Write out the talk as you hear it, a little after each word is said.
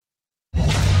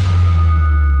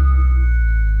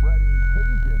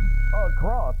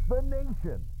across the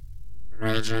nation.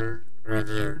 Ragin'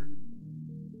 Review.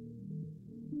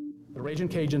 The Ragin'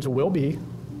 Cajuns will be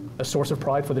a source of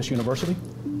pride for this university,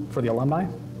 for the alumni,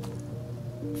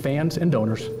 fans, and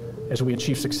donors as we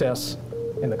achieve success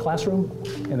in the classroom,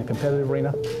 in the competitive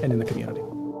arena, and in the community.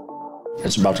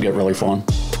 It's about to get really fun.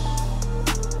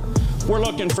 We're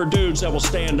looking for dudes that will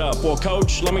stand up. Well,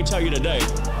 Coach, let me tell you today,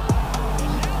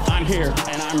 I'm here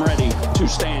and I'm ready to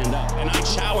stand up. And I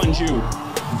challenge you,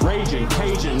 Ragin'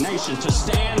 Cajun Nation, to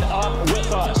stand up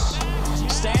with us.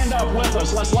 Stand up with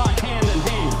us. Let's lock hand in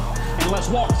hand and let's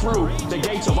walk through the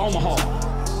gates of Omaha.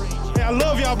 Hey, I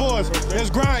love y'all boys. Let's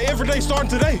grind every day starting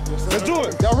today. Let's do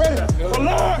it. Y'all ready?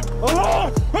 Alert!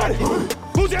 Ready?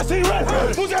 Who's that team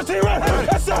ready? Who's that team ready?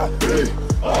 Yes, sir.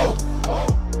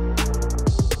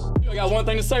 I got one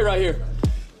thing to say right here.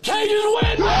 Cajuns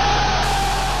win!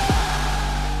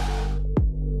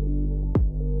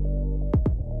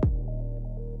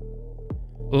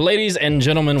 Ladies and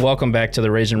gentlemen, welcome back to the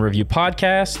Ragin' Review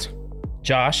podcast.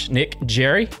 Josh, Nick,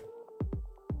 Jerry.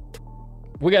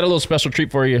 We got a little special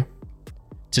treat for you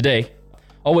today.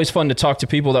 Always fun to talk to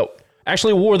people that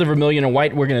actually wore the vermilion and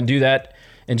white. We're going to do that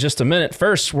in just a minute.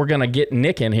 First, we're going to get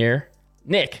Nick in here.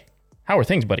 Nick, how are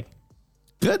things, buddy?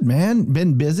 Good, man.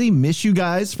 Been busy. Miss you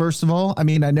guys, first of all. I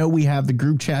mean, I know we have the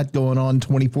group chat going on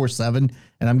 24/7,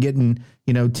 and I'm getting,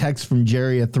 texts from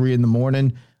Jerry at 3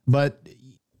 a.m, but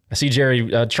I see Jerry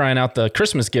trying out the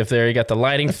Christmas gift there. He got the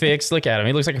lighting fixed. Look at him.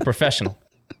 He looks like a professional.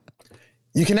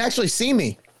 You can actually see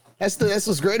me. That's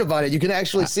what's great about it. You can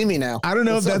actually see me now. I don't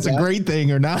know if that's a great thing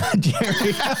or not,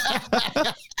 Jerry.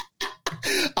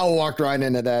 I walked right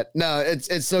into that. No,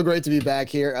 it's so great to be back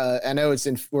here. I know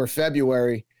we're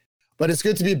February, but it's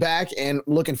good to be back and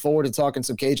looking forward to talking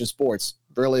some Cajun sports.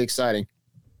 Really exciting.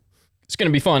 It's going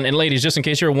to be fun. And ladies, just in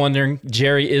case you're wondering,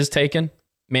 Jerry is taken.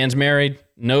 Man's married.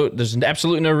 No, there's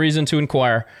absolutely no reason to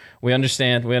inquire. We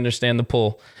understand the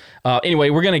pull. Anyway,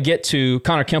 we're going to get to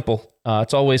Connor Kimple.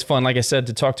 It's always fun, like I said,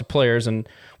 to talk to players, and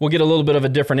we'll get a little bit of a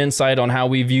different insight on how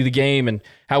we view the game and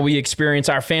how we experience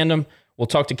our fandom. We'll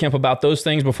talk to Kemp about those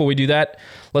things. Before we do that,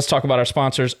 let's talk about our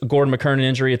sponsors. Gordon McKernan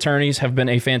Injury Attorneys have been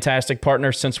a fantastic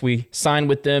partner since we signed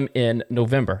with them in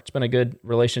November. It's been a good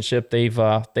relationship. They've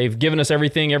given us every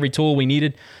tool we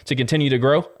needed to continue to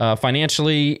grow,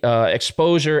 financially,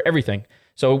 exposure, everything.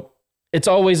 So it's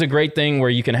always a great thing where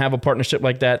you can have a partnership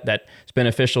like that that's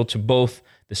beneficial to both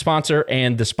the sponsor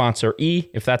and the sponsoree,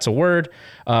 if that's a word.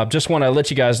 Just want to let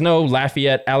you guys know,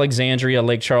 Lafayette, Alexandria,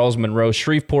 Lake Charles, Monroe,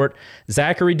 Shreveport,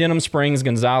 Zachary, Denham Springs,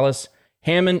 Gonzales,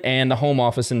 Hammond, and the home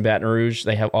office in Baton Rouge.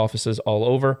 They have offices all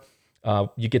over.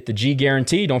 You get the G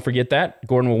guarantee. Don't forget that.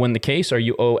 Gordon will win the case, or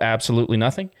you owe absolutely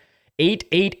nothing.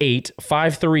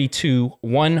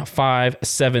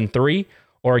 888-532-1573.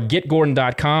 Or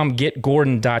getgordon.com,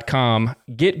 getgordon.com,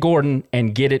 get Gordon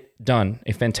and get it done.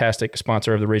 A fantastic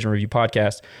sponsor of the Ragin' Review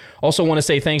podcast. Also want to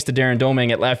say thanks to Darren Doming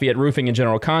at Lafayette Roofing and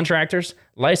General Contractors,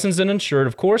 licensed and insured,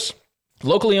 of course,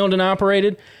 locally owned and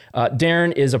operated.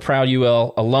 Darren is a proud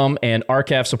UL alum and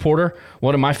RCAF supporter,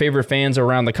 one of my favorite fans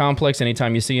around the complex.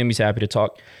 Anytime you see him, he's happy to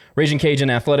talk Ragin'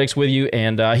 Cajun athletics with you,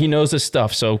 and he knows his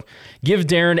stuff. So give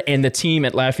Darren and the team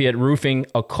at Lafayette Roofing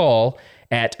a call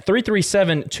at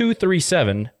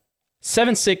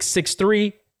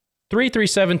 337-237-7663,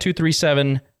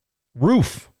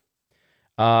 337-237-ROOF.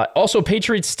 Also,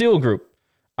 Patriot Steel Group.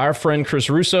 Our friend Chris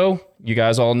Russo, you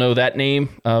guys all know that name,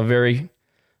 very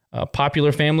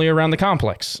popular family around the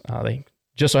complex. They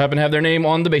just so happen to have their name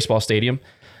on the baseball stadium.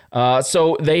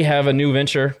 So they have a new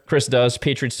venture, Chris does,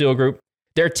 Patriot Steel Group.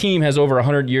 Their team has over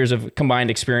 100 years of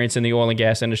combined experience in the oil and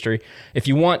gas industry. If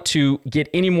you want to get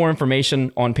any more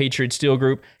information on Patriot Steel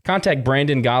Group, contact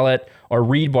Brandon Gollett or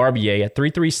Reed Barbier at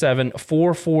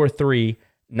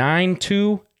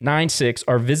 337-443-9296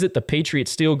 or visit the Patriot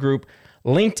Steel Group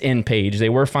LinkedIn page. They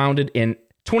were founded in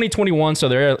 2021, so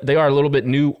they are a little bit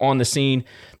new on the scene.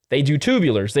 They do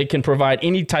tubulars. They can provide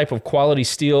any type of quality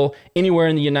steel anywhere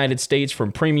in the United States,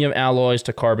 from premium alloys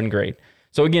to carbon grade.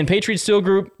 So again, Patriot Steel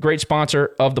Group, great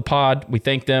sponsor of the pod. We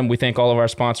thank them. We thank all of our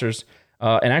sponsors,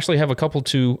 and actually have a couple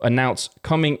to announce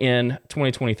coming in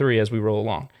 2023 as we roll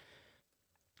along.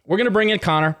 We're going to bring in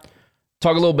Connor,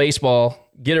 talk a little baseball,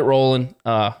 get it rolling.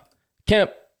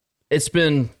 Kemp, it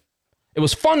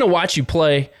was fun to watch you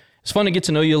play. It's fun to get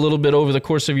to know you a little bit over the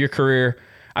course of your career.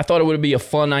 I thought it would be a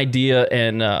fun idea,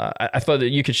 and I thought that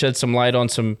you could shed some light on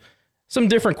some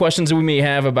different questions that we may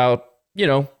have about,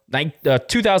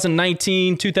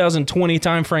 2019, 2020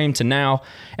 timeframe to now,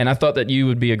 and I thought that you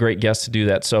would be a great guest to do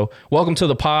that. So welcome to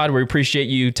the pod. We appreciate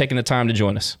you taking the time to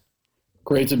join us.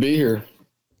 Great to be here.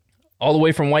 All the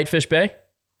way from Whitefish Bay?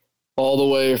 All the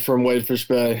way from Whitefish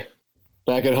Bay.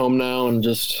 back at home now and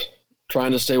just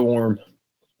trying to stay warm.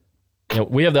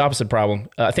 We have the opposite problem.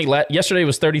 I think yesterday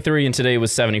was 33 and today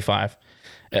was 75,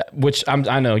 which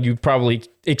I know you probably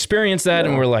experienced that,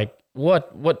 and we're like,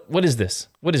 what is this?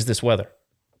 What is this weather?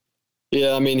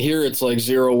 Yeah, I mean, here it's like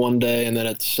 0 one day and then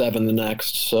it's 7 the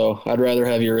next. So I'd rather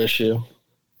have your issue.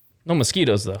 No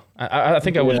mosquitoes, though. I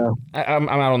think I would. Yeah. I'm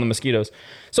out on the mosquitoes.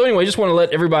 So anyway, just want to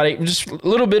let everybody, just a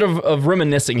little bit of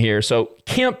reminiscing here. So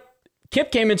Kemp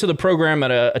came into the program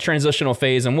at a transitional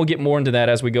phase, and we'll get more into that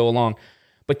as we go along.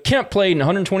 But Kemp played in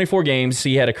 124 games.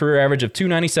 He had a career average of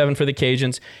 297 for the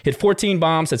Cajuns, hit 14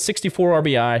 bombs, had 64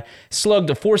 RBI, slugged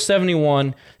a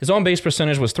 471. His on-base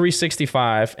percentage was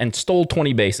 365, and stole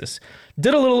 20 bases.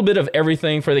 Did a little bit of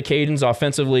everything for the Cajuns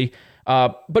offensively.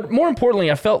 But more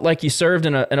importantly, I felt like he served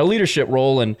in a leadership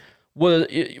role, and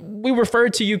we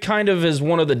referred to you kind of as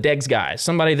one of the Deggs guys,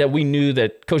 somebody that we knew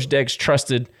that Coach Deggs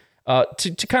trusted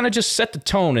to kind of just set the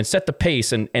tone and set the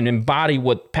pace and embody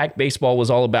what Pac baseball was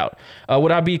all about.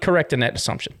 Would I be correct in that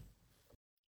assumption?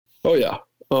 Oh, yeah.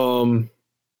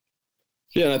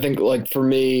 Yeah, and I think, like, for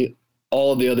me,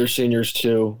 all of the other seniors,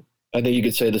 too, I think you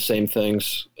could say the same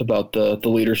things about the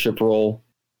leadership role.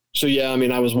 So, yeah, I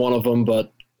mean, I was one of them,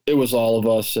 but it was all of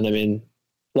us. And, I mean,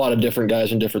 a lot of different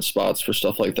guys in different spots for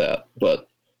stuff like that. But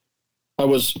I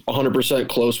was 100%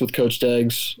 close with Coach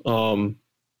Deggs.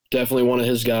 Definitely one of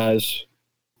his guys.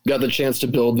 Got the chance to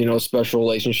build, a special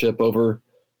relationship over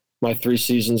my 3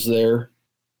 seasons there.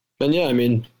 And, yeah, I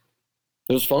mean,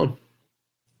 it was fun.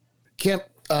 Kemp,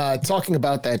 talking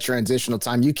about that transitional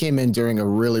time, you came in during a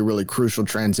really, really crucial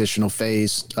transitional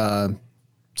phase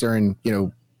during,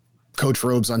 Coach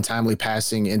Robe's untimely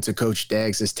passing into Coach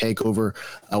Deggs' takeover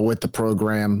with the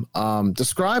program.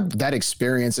 Describe that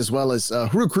experience, as well as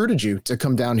who recruited you to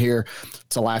come down here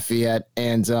to Lafayette,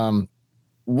 and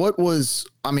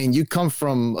you come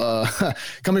from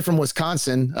coming from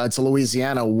Wisconsin to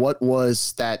Louisiana. What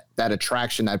was that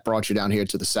attraction that brought you down here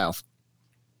to the South?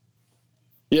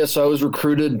 Yeah, so I was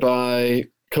recruited by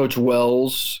Coach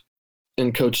Wells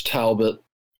and Coach Talbot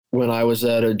when I was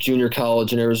at a junior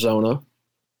college in Arizona.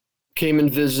 Came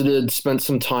and visited, spent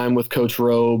some time with Coach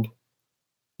Robe.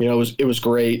 It was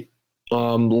great.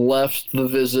 Left the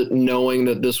visit knowing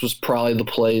that this was probably the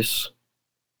place.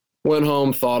 Went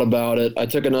home, thought about it. I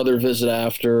took another visit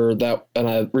after that, and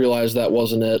I realized that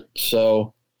wasn't it.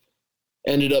 So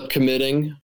ended up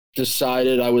committing.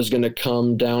 Decided I was going to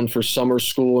come down for summer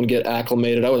school and get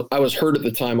acclimated. I was hurt at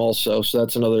the time also, so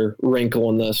that's another wrinkle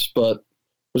in this. But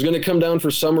was going to come down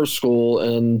for summer school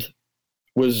and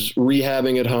was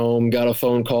rehabbing at home. Got a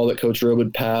phone call that Coach Robe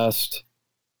had passed.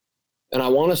 And I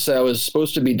want to say I was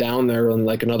supposed to be down there in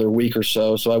like another week or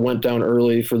so. So I went down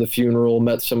early for the funeral,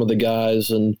 met some of the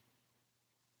guys, and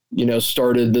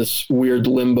started this weird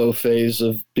limbo phase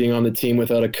of being on the team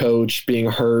without a coach, being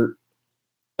hurt.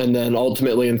 And then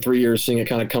ultimately in 3 years, seeing it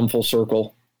kind of come full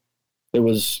circle. It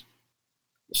was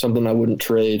something I wouldn't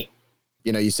trade.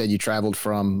 You said you traveled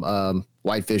from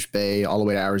Whitefish Bay all the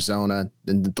way to Arizona,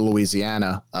 then to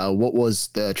Louisiana. What was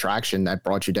the attraction that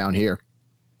brought you down here?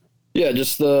 Yeah,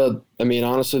 just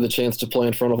honestly, the chance to play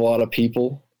in front of a lot of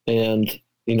people and,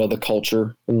 the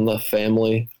culture and the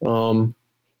family.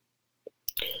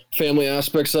 Family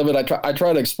aspects of it. I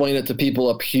try to explain it to people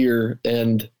up here,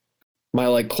 and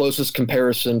my closest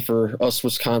comparison for us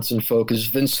Wisconsin folk is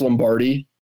Vince Lombardi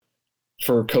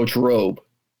for Coach Robe.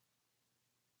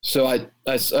 So I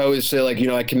always say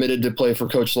I committed to play for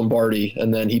Coach Lombardi,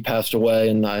 and then he passed away,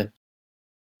 and I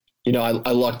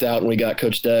lucked out and we got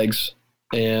Coach Deggs,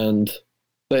 and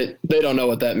they don't know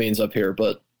what that means up here,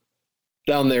 but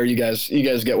down there you guys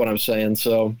get what I'm saying.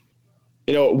 So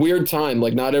weird time.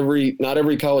 Not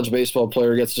every college baseball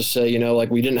player gets to say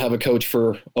we didn't have a coach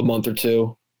for a month or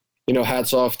two.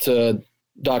 Hats off to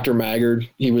Dr. Maggard.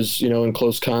 He was, in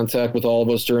close contact with all of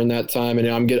us during that time. And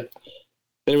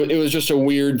it was just a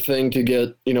weird thing to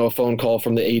get, a phone call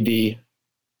from the AD.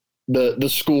 The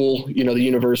school, the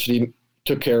university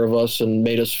took care of us and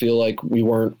made us feel like we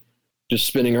weren't just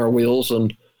spinning our wheels.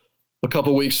 And a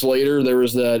couple weeks later, there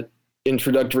was that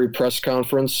introductory press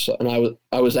conference, and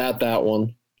I was at that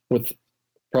one with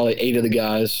probably 8 of the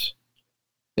guys.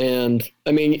 And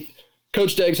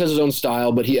Coach Deggs has his own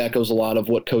style, but he echoes a lot of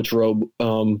what Coach Robe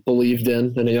believed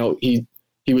in, and he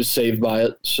was saved by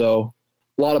it. So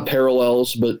a lot of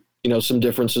parallels, but some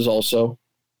differences also.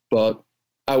 But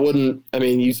I wouldn't.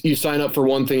 You sign up for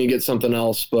one thing, you get something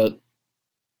else, but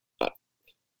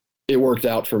it worked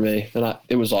out for me, and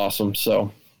it was awesome.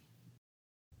 So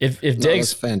if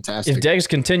Deggs, fantastic. If Deggs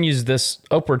continues this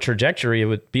upward trajectory, it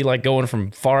would be like going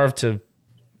from Favre to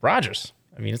Rodgers.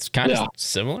 It's kind of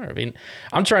similar.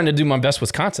 I'm trying to do my best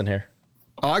Wisconsin here.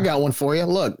 Oh, I got one for you.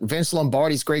 Look, Vince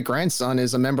Lombardi's great grandson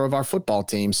is a member of our football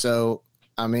team. So,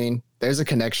 I mean, there's a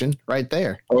connection right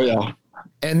there. Oh yeah.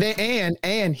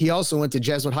 And he also went to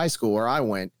Jesuit High School where I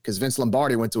went, because Vince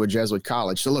Lombardi went to a Jesuit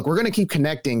college. So look, we're going to keep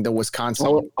connecting the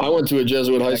Wisconsin. I went to a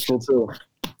Jesuit high school too.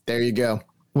 There you go.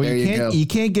 Well, there you go. You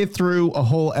can't get through a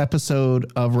whole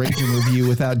episode of Raging Review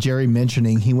without Jerry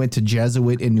mentioning he went to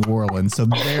Jesuit in New Orleans. So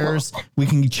we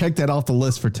can check that off the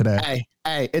list for today.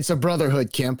 Hey, it's a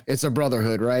brotherhood, Kemp. It's a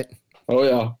brotherhood, right? Oh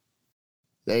yeah.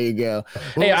 There you go.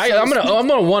 Hey, I'm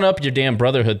gonna one up your damn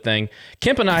brotherhood thing.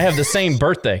 Kemp and I have the same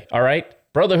birthday. All right,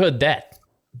 brotherhood that.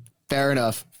 Fair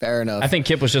enough. I think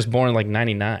Kemp was just born in like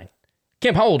 99.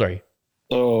 Kemp, how old are you?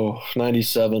 Oh,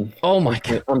 97. Oh my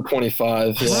God. I'm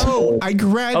 25. Yeah. Bro, I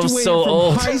graduated so from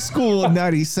old. high school in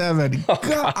 97.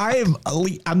 God,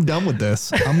 I'm done with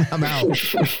this. I'm out.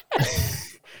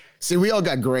 See, we all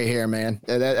got gray hair, man.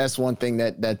 That's one thing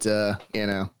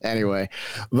that anyway.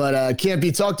 But Kemp,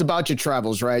 you talked about your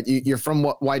travels, right? You're from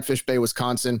Whitefish Bay,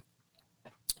 Wisconsin.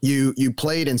 You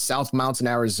played in South Mountain,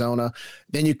 Arizona.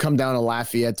 Then you come down to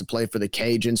Lafayette to play for the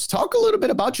Cajuns. Talk a little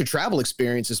bit about your travel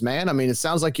experiences, man. I mean, it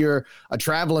sounds like you're a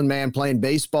traveling man playing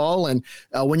baseball. And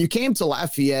when you came to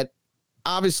Lafayette,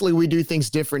 obviously we do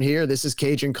things different here. This is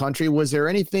Cajun country. Was there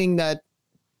anything that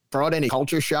brought any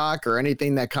culture shock or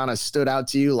anything that kind of stood out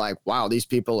to you? Like, wow, these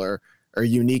people are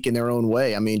unique in their own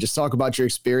way. I mean, just talk about your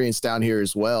experience down here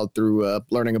as well through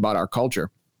learning about our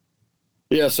culture.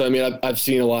 Yeah, so I mean, I've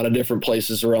seen a lot of different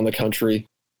places around the country.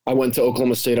 I went to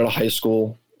Oklahoma State out of high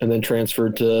school and then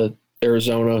transferred to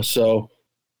Arizona. So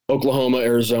Oklahoma,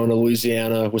 Arizona,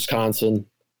 Louisiana, Wisconsin.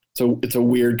 It's a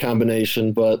weird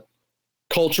combination, but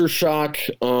culture shock.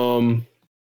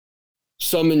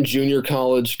 Some in junior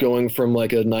college, going from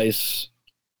like a nice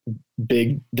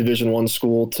big Division I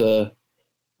school to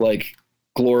like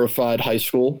glorified high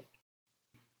school.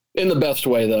 In the best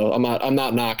way, though. I'm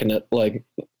not knocking it. Like,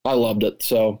 I loved it.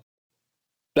 So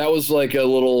that was like a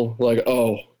little like,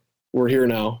 oh, we're here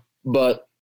now. But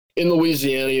in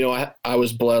Louisiana, I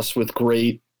was blessed with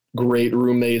great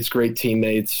roommates, great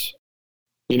teammates.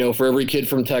 For every kid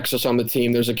from Texas on the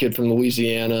team, there's a kid from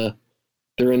Louisiana.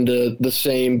 They're into the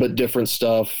same but different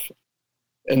stuff.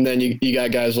 And then you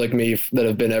got guys like me that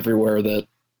have been everywhere that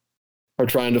are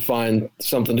trying to find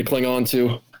something to cling on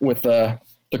to with the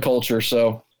culture.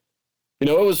 So, it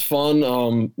was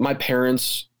fun. My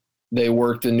parents, they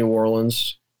worked in New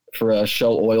Orleans for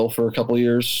Shell Oil for a couple of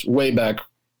years, way back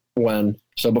when.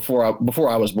 So before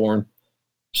I was born.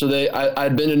 So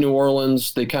I'd been to New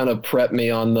Orleans. They kind of prepped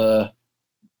me on the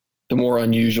more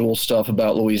unusual stuff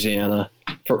about Louisiana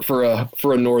for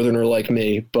a northerner like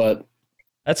me. But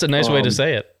that's a nice way to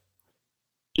say it.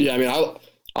 Yeah, I mean,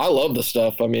 I love the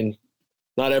stuff. I mean,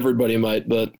 not everybody might,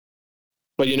 but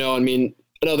I mean,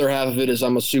 another half of it is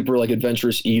I'm a super like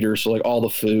adventurous eater. So like all the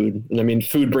food, and I mean,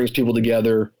 food brings people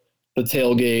together, the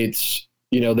tailgates,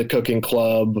 the cooking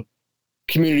club,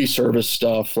 community service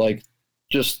stuff, like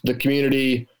just the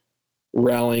community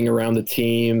rallying around the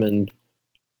team, and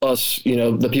us,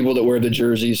 the people that wear the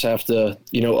jerseys have to,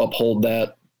 uphold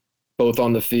that both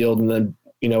on the field and then,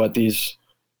 at these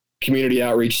community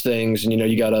outreach things. And,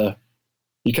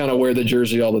 you kind of wear the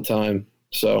jersey all the time.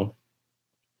 So.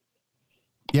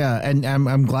 Yeah, and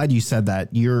I'm glad you said that.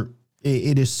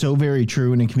 It is so very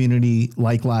true in a community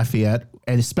like Lafayette,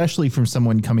 and especially from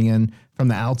someone coming in from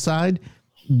the outside.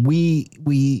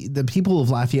 The people of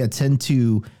Lafayette tend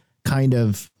to kind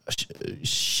of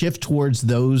shift towards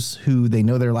those who they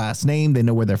know their last name, they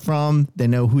know where they're from, they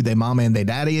know who their mama and their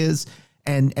daddy is.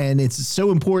 And it's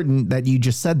so important that you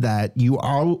just said that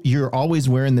you're always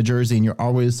wearing the jersey and you're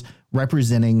always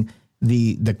representing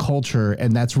the culture,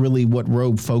 and that's really what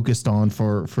Robe focused on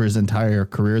for his entire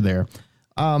career there.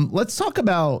 Let's talk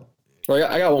about.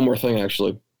 I got one more thing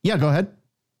actually. Yeah, go ahead.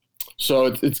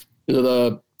 So it's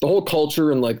the whole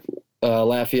culture and like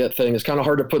Lafayette thing is kind of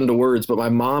hard to put into words, but my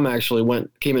mom actually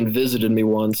came and visited me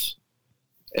once,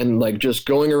 and like just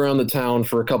going around the town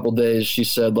for a couple days, she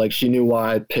said like she knew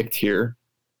why I picked here,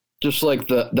 just like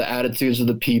the attitudes of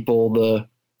the people, the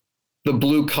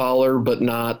blue collar, but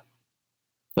not.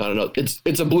 I don't know.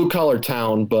 It's a blue collar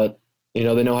town, but they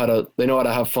know how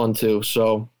to have fun too.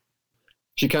 So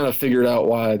she kind of figured out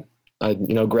why I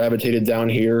gravitated down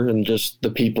here, and just the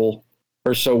people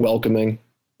are so welcoming.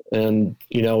 And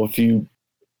if you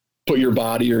put your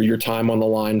body or your time on the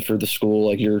line for the school,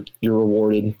 like you're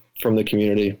rewarded from the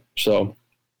community. So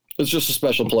it's just a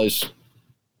special place.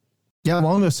 Yeah,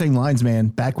 along those same lines, man.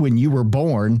 Back when you were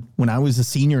born, when I was a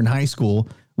senior in high school,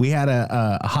 we had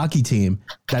a hockey team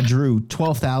that drew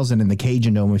 12,000 in the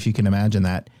Cajun Dome, if you can imagine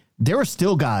that. There are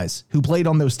still guys who played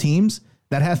on those teams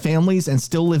that have families and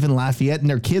still live in Lafayette, and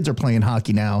their kids are playing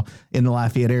hockey now in the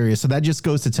Lafayette area. So that just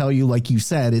goes to tell you, like you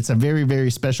said, it's a very, very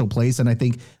special place. And I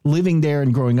think living there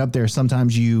and growing up there,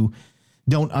 sometimes you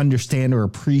don't understand or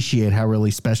appreciate how really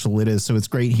special it is. So it's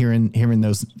great hearing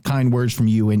those kind words from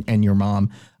you and your mom.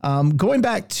 Going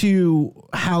back to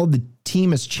how the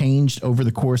team has changed over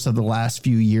the course of the last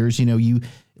few years,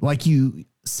 like you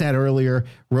said earlier,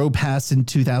 Robe passed in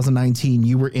 2019.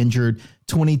 You were injured.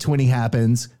 2020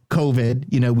 happens.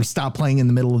 COVID, we stopped playing in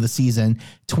the middle of the season.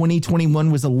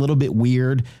 2021 was a little bit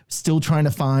weird. Still trying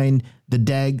to find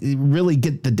the really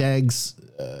get the Degs,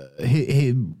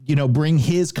 bring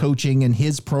his coaching and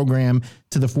his program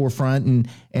to the forefront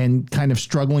and kind of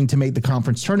struggling to make the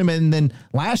conference tournament. And then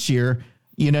last year,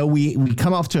 we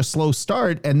come off to a slow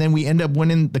start, and then we end up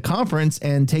winning the conference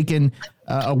and taking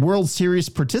a World Series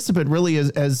participant really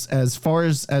as far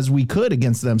as we could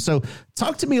against them. So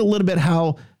talk to me a little bit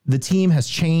how the team has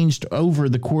changed over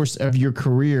the course of your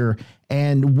career,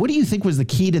 and what do you think was the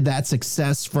key to that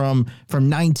success from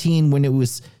 19 when it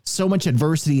was so much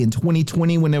adversity, in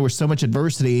 2020 when there was so much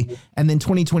adversity, and then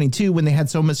 2022 when they had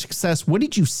so much success? What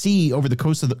did you see over the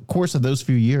course of those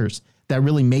few years that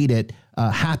really made it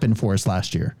happen for us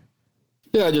last year?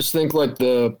 Yeah, I just think like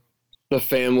the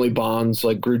family bonds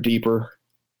like grew deeper,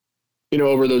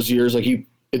 over those years. Like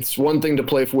it's one thing to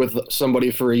play with somebody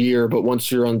for a year, but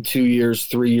once you're on 2 years,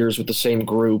 3 years with the same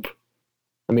group,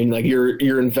 I mean, like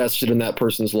you're invested in that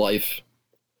person's life.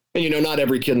 And, not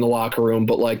every kid in the locker room,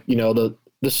 but like, the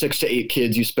 6 to 8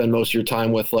 kids you spend most of your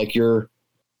time with, like you're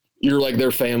like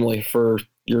their family for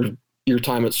your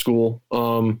time at school.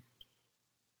 And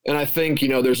I think,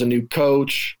 there's a new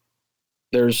coach,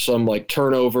 there's some like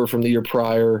turnover from the year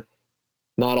prior,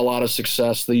 not a lot of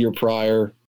success the year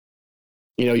prior.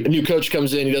 A new coach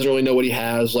comes in, he doesn't really know what he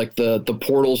has. Like the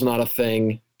portal's not a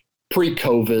thing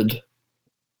pre-COVID.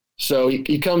 So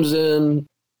he comes in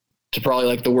to probably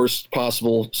like the worst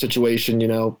possible situation,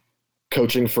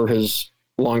 coaching for his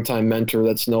longtime mentor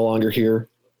that's no longer here,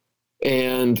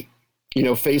 and,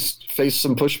 face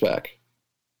some pushback,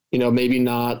 maybe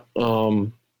not,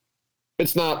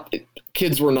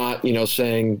 kids were not,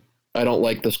 saying, I don't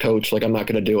like this coach, like I'm not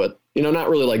going to do it. Not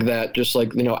really like that, just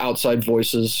like, outside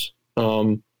voices,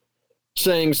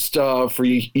 saying stuff, or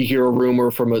you hear a rumor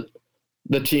from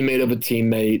the teammate of a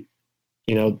teammate,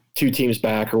 2 teams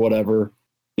back or whatever.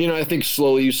 I think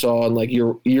slowly you saw in like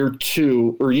year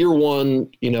 2 or year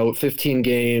 1, 15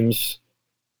 games,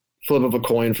 flip of a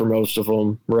coin for most of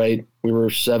them, right? We were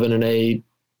 7-8,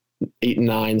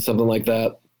 8-9, something like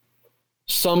that.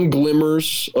 Some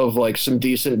glimmers of like some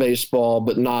decent baseball,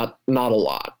 but not a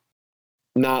lot.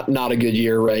 Not a good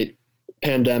year, right?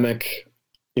 Pandemic,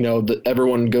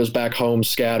 everyone goes back home,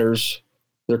 scatters.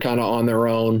 They're kind of on their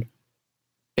own.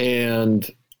 And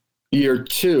year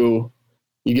 2,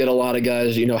 you get a lot of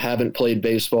guys, haven't played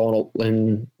baseball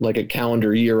in like a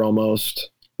calendar year almost.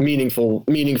 Meaningful,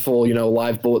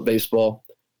 live bullet baseball.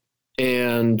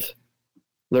 And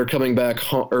they're coming back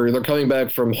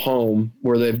from home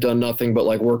where they've done nothing but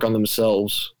like work on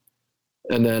themselves.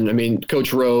 And then, I mean,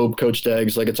 Coach Robe, Coach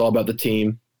Deggs, like it's all about the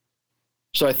team.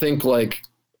 So I think like,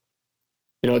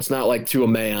 it's not like to a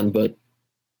man, but,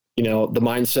 the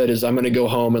mindset is I'm going to go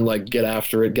home and like get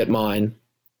after it, get mine.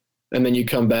 And then you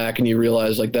come back and you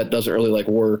realize like that doesn't really like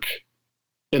work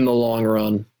in the long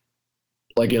run,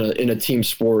 like in a team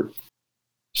sport.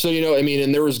 So,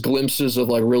 and there was glimpses of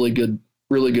like really good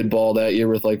ball that year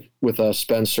with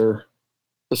Spencer,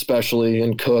 especially,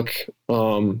 and Cook,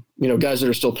 guys that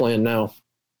are still playing now.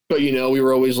 But, we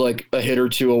were always like a hit or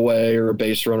 2 away, or a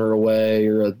base runner away,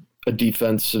 or a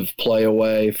defensive play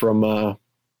away from,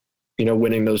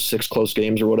 winning those 6 close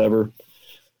games or whatever.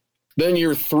 Then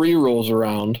year 3 rolls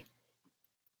around,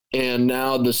 and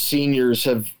now the seniors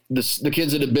the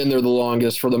kids that have been there the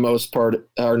longest for the most part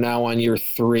are now on year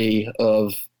 3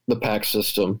 of the PAC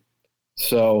system.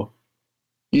 So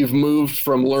you've moved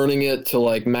from learning it to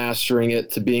like mastering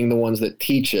it to being the ones that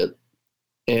teach it.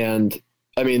 And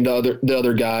I mean, the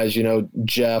other guys,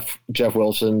 Jeff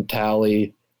Wilson,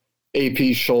 Tally,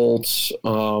 AP Schultz,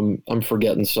 I'm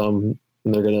forgetting some,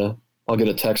 and I'll get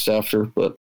a text after,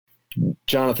 but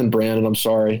Jonathan Brandon, I'm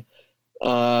sorry.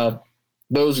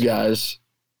 Those guys,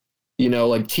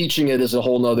 like teaching it is a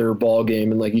whole nother ball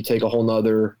game. And like, you take a whole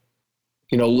nother,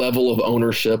 level of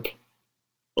ownership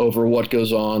over what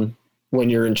goes on when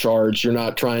you're in charge. You're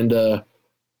not trying to,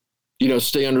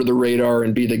 stay under the radar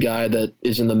and be the guy that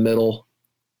is in the middle.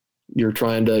 You're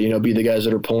trying to, be the guys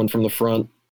that are pulling from the front.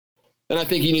 And I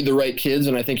think you need the right kids,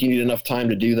 and I think you need enough time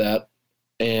to do that.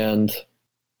 And,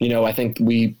 I think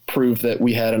we proved that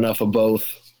we had enough of both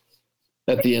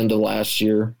at the end of last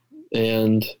year.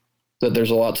 And, that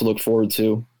there's a lot to look forward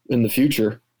to in the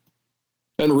future.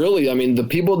 And really, I mean, the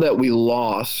people that we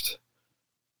lost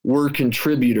were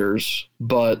contributors,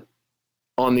 but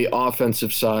on the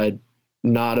offensive side,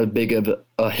 not a big of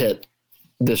a hit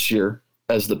this year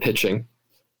as the pitching.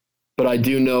 But I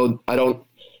do know, I don't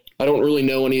really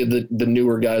know any of the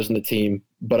newer guys in the team,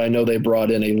 but I know they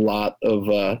brought in a lot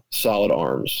of solid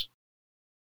arms.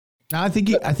 I think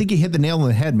you hit the nail on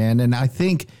the head, man. And I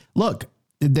think, look,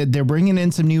 they're bringing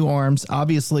in some new arms.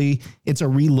 Obviously, it's a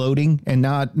reloading and they're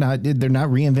not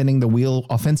reinventing the wheel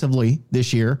offensively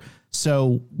this year.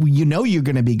 So you know you're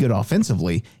going to be good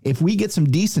offensively. If we get some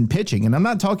decent pitching, and I'm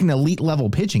not talking elite level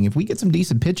pitching, if we get some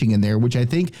decent pitching in there, which I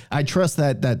trust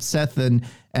that Seth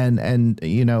and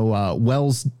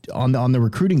Wells on the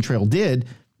recruiting trail did,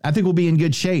 I think we'll be in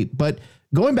good shape. But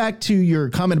going back to your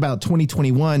comment about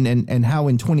 2021 and how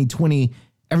in 2020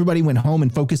 everybody went home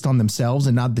and focused on themselves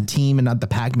and not the team and not the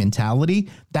pack mentality,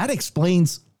 that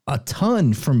explains a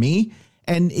ton for me.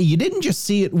 And you didn't just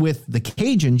see it with the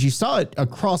Cajuns, you saw it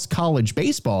across college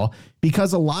baseball,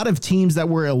 because a lot of teams that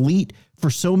were elite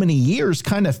for so many years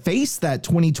kind of faced that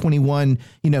 2021,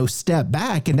 step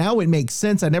back. And now it makes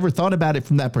sense. I never thought about it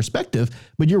from that perspective,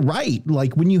 but you're right.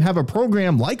 Like when you have a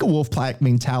program like a Wolfpack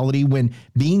mentality, when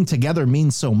being together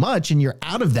means so much and you're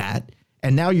out of that,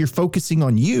 and now you're focusing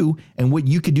on you and what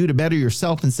you could do to better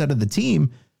yourself instead of the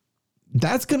team,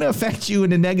 that's going to affect you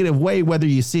in a negative way, whether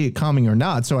you see it coming or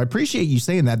not. So I appreciate you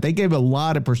saying that. They gave a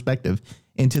lot of perspective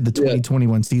into the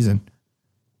 2021 season.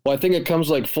 Well, I think it comes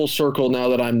like full circle now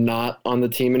that I'm not on the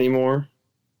team anymore,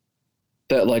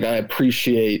 that like I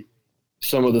appreciate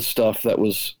some of the stuff that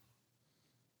was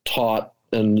taught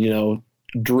and,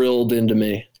 drilled into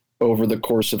me over the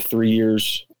course of 3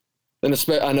 years. And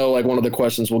I know like one of the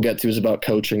questions we'll get to is about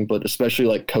coaching, but especially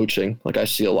like coaching, like I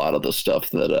see a lot of the stuff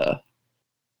that,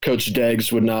 Coach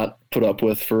Deggs would not put up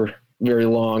with for very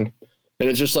long. And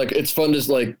it's just like, it's fun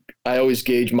to like, I always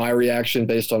gauge my reaction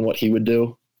based on what he would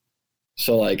do.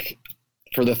 So like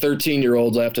for the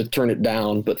 13-year-olds, I have to turn it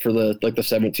down. But for the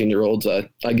 17-year-olds,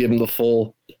 I give them the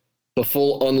full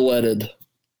unleaded,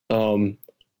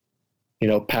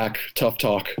 pack tough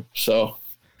talk. So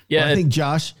yeah, I think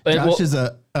Josh is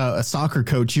a soccer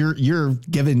coach. You're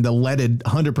giving the leaded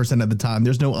 100% of the time.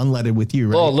 There's no unleaded with you,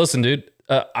 right? Well, listen, dude.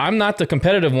 I'm not the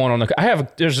competitive one on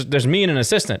there's me and an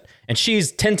assistant, and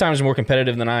she's 10 times more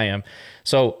competitive than I am.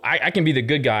 So I can be the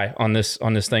good guy on this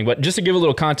thing. But just to give a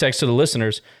little context to the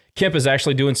listeners, Kemp is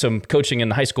actually doing some coaching in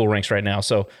the high school ranks right now.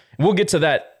 So we'll get to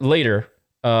that later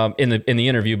in the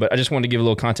interview. But I just wanted to give a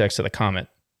little context to the comment.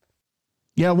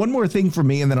 Yeah, one more thing for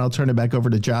me, and then I'll turn it back over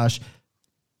to Josh.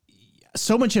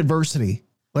 So much adversity,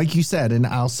 like you said, and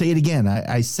I'll say it again.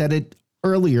 I said it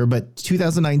earlier, but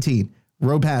 2019,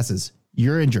 road passes.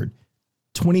 You're injured.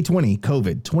 2020,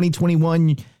 COVID.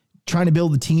 2021, trying to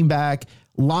build the team back.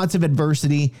 Lots of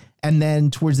adversity. And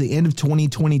then towards the end of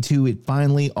 2022, it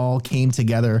finally all came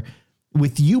together.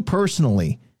 With you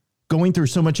personally, going through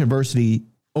so much adversity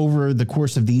over the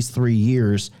course of these 3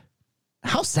 years,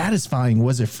 how satisfying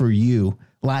was it for you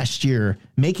last year,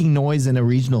 making noise in a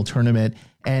regional tournament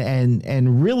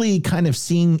and really kind of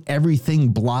seeing everything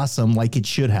blossom like it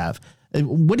should have?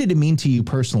 What did it mean to you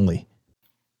personally?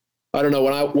 I don't know.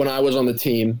 When I was on the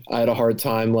team, I had a hard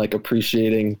time like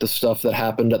appreciating the stuff that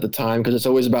happened at the time, because it's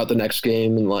always about the next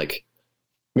game. And like,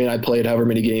 I played however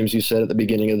many games you said at the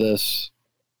beginning of this.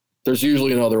 There's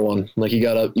usually another one. Like you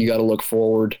gotta look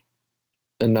forward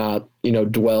and not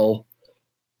dwell.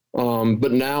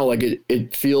 But now like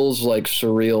it feels like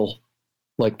surreal,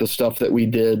 like the stuff that we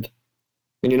did.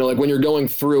 And like when you're going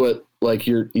through it, like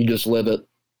you just live it.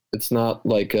 It's not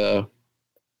like a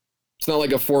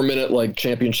 4-minute like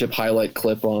championship highlight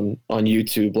clip on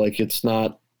YouTube. Like it's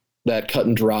not that cut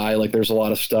and dry. Like there's a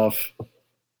lot of stuff,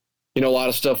 a lot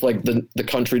of stuff like the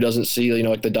country doesn't see,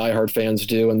 like the diehard fans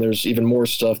do. And there's even more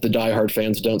stuff the diehard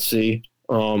fans don't see.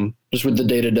 Just with the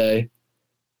day to day,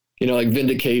 like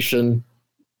vindication,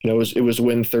 it was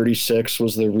win 36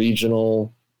 was the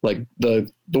regional, like the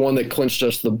one that clinched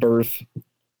us the berth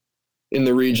in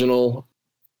the regional.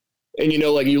 And,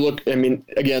 like you look,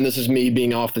 again, this is me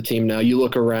being off the team now. You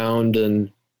look around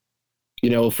and,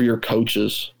 for your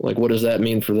coaches, like, what does that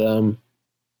mean for them?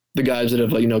 The guys that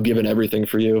have, given everything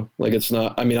for you. Like, it's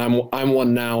not, I'm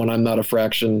one now and I'm not a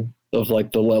fraction of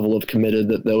like the level of committed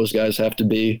that those guys have to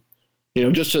be,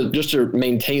 just to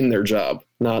maintain their job,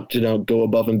 not to go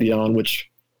above and beyond, which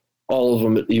all of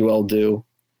them at UL do.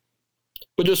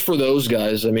 But just for those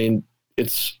guys, it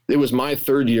was my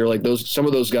third year. Like some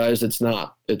of those guys,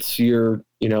 it's year,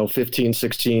 15,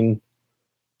 16,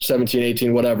 17,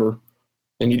 18, whatever.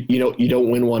 And you don't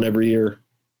win one every year,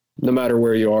 no matter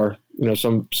where you are.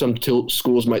 some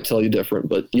schools might tell you different,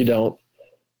 but you don't.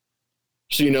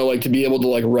 So, like to be able to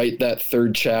like write that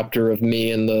third chapter of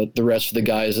me and the rest of the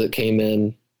guys that came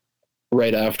in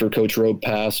right after Coach Robe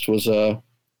passed was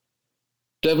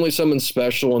definitely something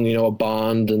special, and, a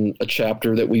bond and a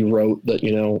chapter that we wrote that,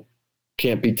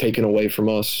 can't be taken away from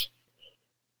us.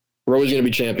 We're always going to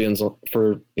be champions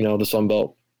for, the Sun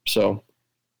Belt. So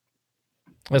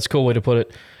that's a cool way to put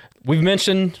it. We've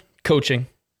mentioned coaching.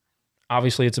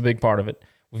 Obviously, it's a big part of it.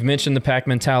 We've mentioned the pack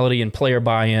mentality and player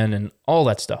buy-in and all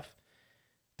that stuff.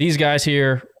 These guys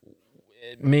here,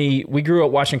 we grew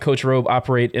up watching Coach Robe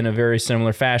operate in a very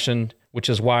similar fashion, which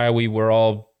is why we were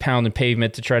all pounding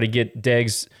pavement to try to get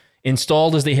Deggs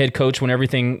installed as the head coach when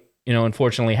everything,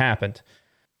 unfortunately happened.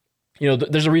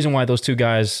 There's a reason why those two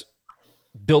guys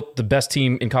built the best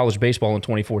team in college baseball in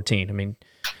 2014. I mean,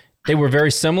 they were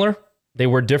very similar. They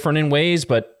were different in ways,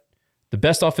 but the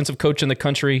best offensive coach in the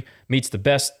country meets the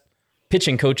best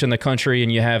pitching coach in the country,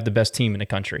 and you have the best team in the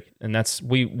country. And that's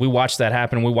we watched that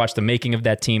happen. We watched the making of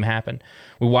that team happen.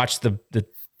 We watched the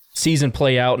season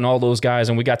play out and all those guys,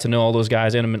 and we got to know all those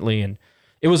guys intimately, and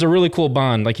it was a really cool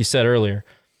bond, like you said earlier.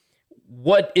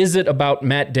 What is it about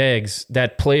Matt Deggs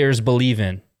that players believe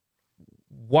in?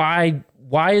 Why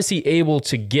is he able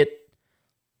to get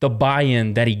the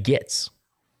buy-in that he gets?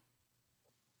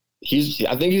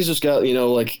 I think he's just got,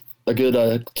 like a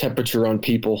good temperature on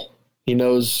people. He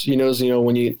knows,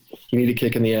 when you need a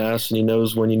kick in the ass, and he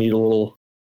knows when you need a little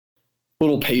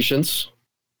patience.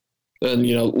 And,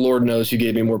 Lord knows he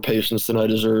gave me more patience than I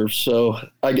deserve. So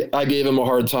I gave him a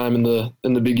hard time in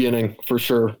the beginning for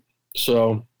sure.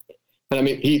 So, and I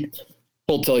mean,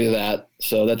 he'll tell you that.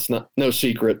 So that's no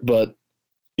secret, but,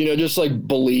 just like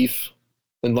belief.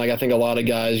 And like, I think a lot of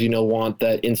guys, want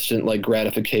that instant like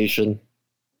gratification.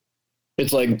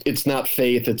 It's like, it's not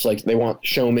faith. It's like, they want,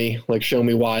 show me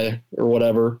why or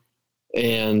whatever.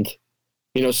 And,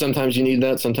 sometimes you need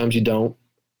that, sometimes you don't.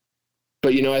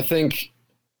 But, I think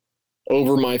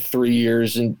over my 3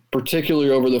 years, and particularly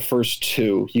over the first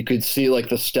 2, you could see like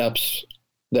the steps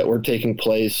that were taking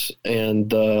place and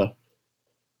the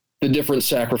different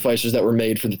sacrifices that were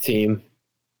made for the team.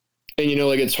 And,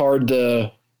 like it's hard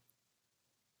to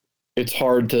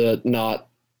not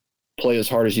play as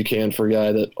hard as you can for a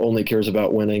guy that only cares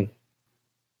about winning.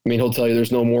 I mean, he'll tell you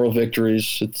there's no moral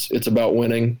victories. It's about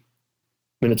winning,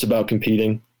 and it's about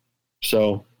competing.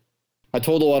 So I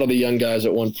told a lot of the young guys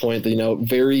at one point that,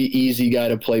 very easy guy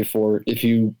to play for if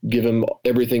you give him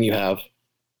everything you have.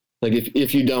 Like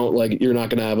if you don't, like, you're not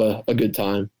going to have a good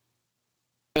time.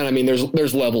 And I mean,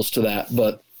 there's levels to that,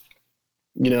 but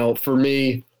for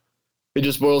me, it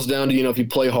just boils down to, if you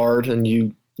play hard and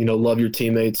you love your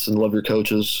teammates and love your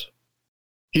coaches,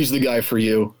 he's the guy for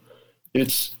you.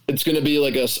 It's going to be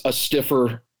like a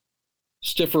stiffer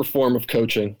form of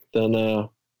coaching than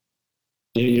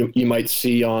you might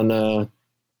see on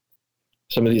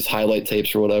some of these highlight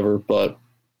tapes or whatever. But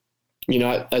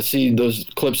I see those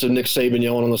clips of Nick Saban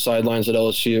yelling on the sidelines at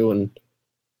LSU, and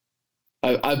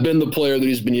I've been the player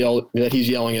that he's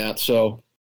yelling at. So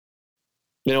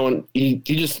and he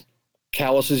just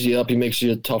calluses you up. He makes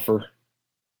you tougher.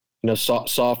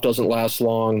 Soft doesn't last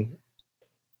long.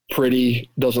 Pretty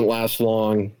doesn't last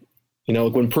long.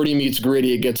 When pretty meets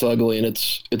gritty, it gets ugly, and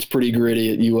it's pretty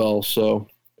gritty at UL. So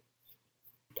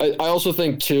I also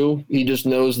think too, he just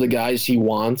knows the guys he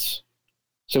wants.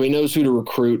 So he knows who to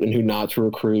recruit and who not to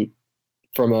recruit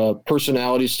from a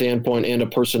personality standpoint and a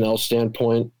personnel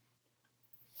standpoint.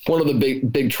 One of the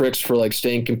big tricks for like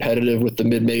staying competitive with the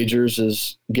mid-majors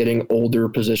is getting older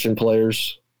position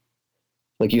players.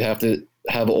 Like you have to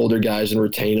have older guys and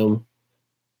retain them.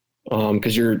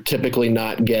 Because you're typically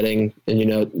not getting, and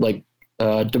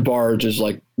DeBarge is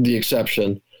like the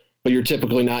exception, but you're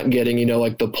typically not getting,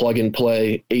 like the plug and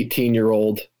play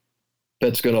 18-year-old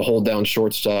that's going to hold down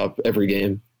shortstop every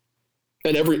game.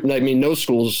 And no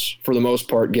school's for the most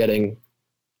part getting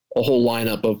a whole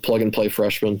lineup of plug and play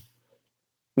freshmen.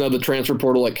 Now the transfer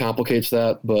portal complicates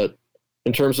that, but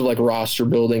in terms of roster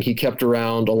building, he kept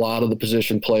around a lot of the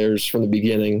position players from the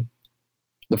beginning,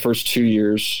 the first 2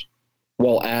 years,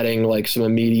 while adding some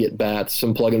immediate bats,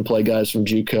 some plug and play guys from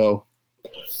JUCO.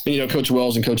 And, Coach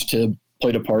Wells and Coach Tibb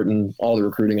played a part in all the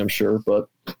recruiting, I'm sure, but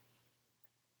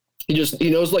he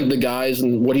knows the guys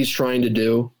and what he's trying to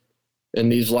do.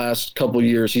 And these last couple of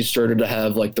years, he's started to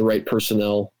have the right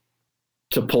personnel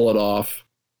to pull it off.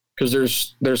 Because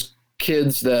there's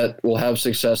kids that will have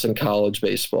success in college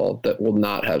baseball that will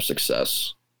not have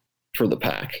success for the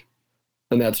pack.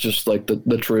 And that's just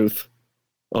the truth.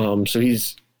 So he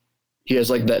has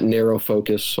that narrow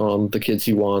focus on the kids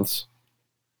he wants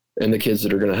and the kids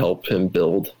that are going to help him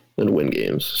build and win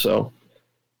games. So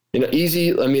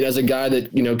easy. I mean, as a guy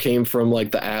that, came from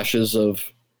like the ashes of,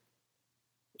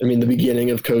 the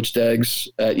beginning of Coach Deggs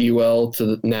at UL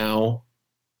to now,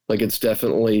 like it's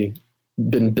definitely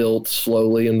been built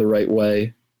slowly in the right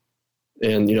way.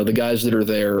 And, the guys that are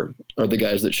there are the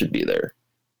guys that should be there.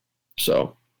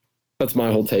 So that's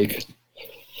my whole take.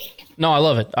 No, I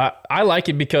love it. I like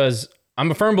it because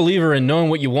I'm a firm believer in knowing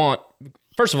what you want.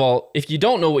 First of all, if you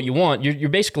don't know what you want, you're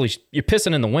basically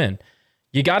pissing in the wind.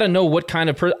 You got to know what kind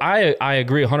of I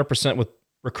agree 100% with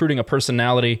recruiting a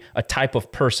personality, a type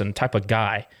of person, type of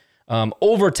guy,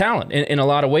 over talent in a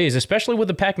lot of ways, especially with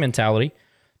the pack mentality,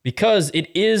 because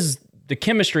it is the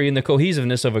chemistry and the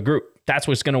cohesiveness of a group. That's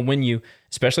what's going to win you,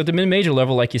 especially at the mid-major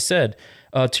level, like you said.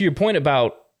 To your point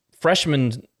about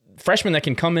freshmen that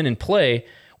can come in and play,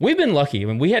 we've been lucky. I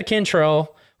mean, we had Kentrell,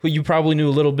 who you probably knew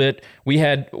a little bit. We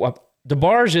had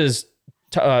DeBarge is,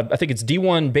 I think it's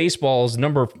D1 baseball's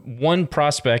number 1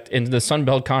 prospect in the Sun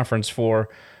Belt Conference for,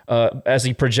 as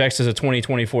he projects as a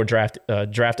 2024 draft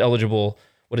eligible.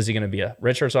 What is he going to be, a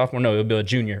redshirt sophomore? No, he'll be a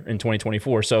junior in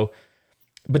 2024. So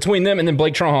between them and then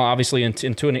Blake Trahan, obviously, or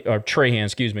Trahan,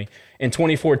 excuse me, in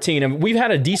 2014, and we've had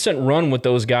a decent run with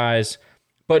those guys.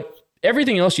 But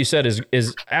everything else you said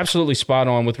is absolutely spot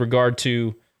on with regard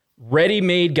to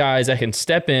ready-made guys that can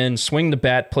step in, swing the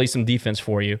bat, play some defense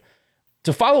for you.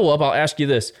 To follow up, I'll ask you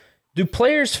this. Do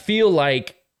players feel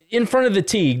like in front of the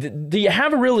Teague, do you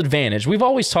have a real advantage? We've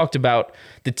always talked about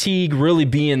the Teague really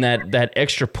being that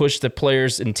extra push that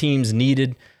players and teams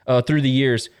needed through the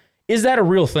years. Is that a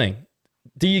real thing?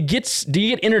 Do you get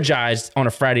energized on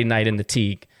a Friday night in the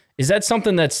Teague? Is that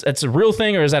something that's a real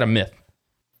thing, or is that a myth?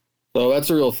 Oh, that's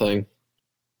a real thing.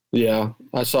 Yeah,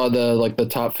 I saw the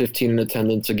top 15 in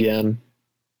attendance again.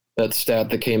 That stat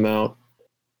that came out.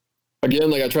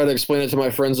 Again, I try to explain it to my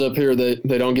friends up here, they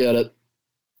don't get it.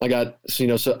 I got,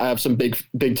 so I have some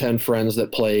Big Ten friends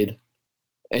that played,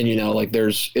 and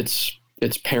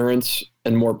it's parents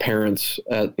and more parents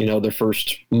at their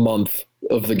first month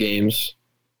of the games,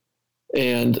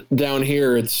 and down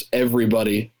here it's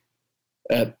everybody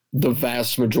at the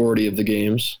vast majority of the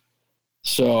games.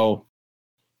 So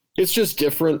it's just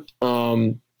different.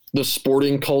 The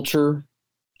sporting culture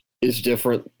is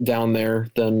different down there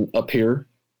than up here.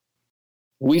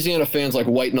 Louisiana fans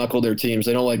white knuckle their teams.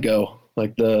 They don't let go.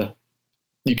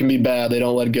 You can be bad, they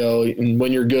don't let go, and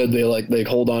when you're good, they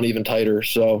hold on even tighter.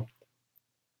 So,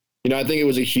 I think it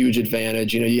was a huge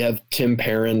advantage. You have Tim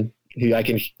Perrin, who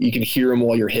you can hear him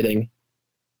while you're hitting.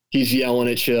 He's yelling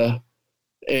at you,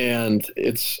 and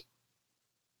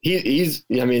he's.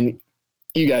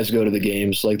 You guys go to the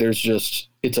games.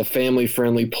 It's a family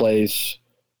friendly place.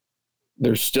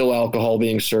 There's still alcohol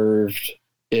being served.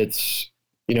 It's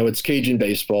Cajun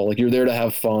baseball. You're there to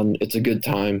have fun. It's a good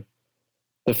time.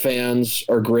 The fans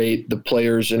are great. The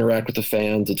players interact with the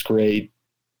fans. It's great.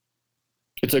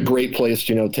 It's a great place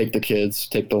to, take the kids,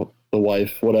 take the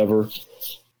wife, whatever.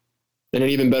 And an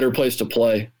even better place to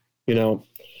play,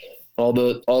 all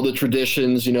the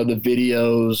traditions, the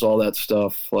videos, all that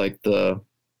stuff,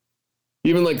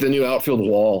 even the new outfield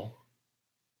wall,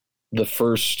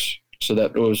 so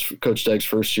that was Coach Deggs'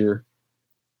 first year,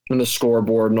 and the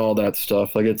scoreboard and all that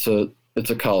stuff. It's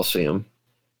a coliseum.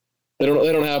 They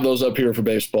don't have those up here for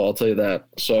baseball, I'll tell you that.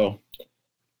 So,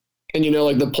 and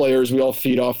the players, we all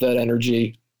feed off that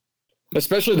energy,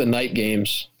 especially the night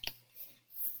games.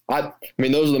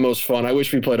 Those are the most fun. I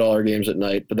wish we played all our games at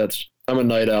night, but I'm a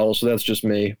night owl, so that's just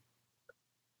me.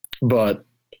 But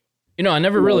I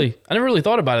never really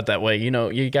thought about it that way.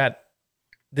 You got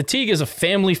the Teague is a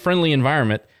family-friendly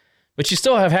environment, but you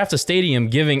still have half the stadium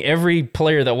giving every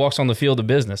player that walks on the field a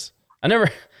business. I never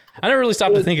really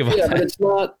stopped to think about that. But it's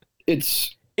not.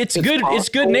 It's good. It's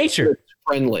good nature. It's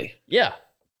friendly. Yeah.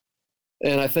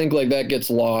 And I think like that gets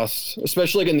lost,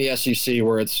 especially like in the SEC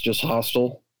where it's just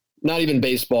hostile. Not even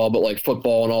baseball, but like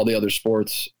football and all the other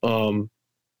sports.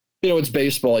 You know, it's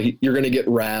baseball. You're going to get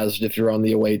razzed if you're on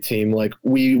the away team. Like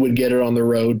we would get it on the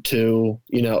road too.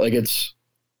 You know, like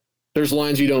there's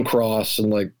lines you don't cross, and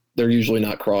like they're usually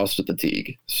not crossed at the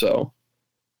Teague. So,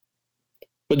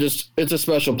 but just it's a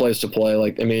special place to play.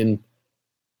 Like, I mean,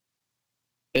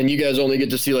 and you guys only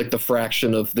get to see like the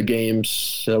fraction of the games,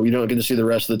 so you don't get to see the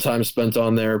rest of the time spent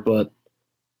on there. But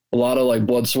a lot of like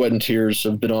blood, sweat, and tears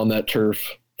have been on that turf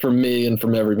for me and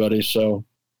from everybody. So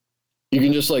you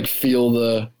can just like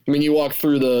feel you walk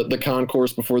through the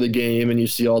concourse before the game and you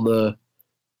see all the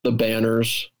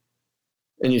banners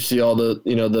and you see all the,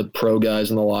 you know, the pro guys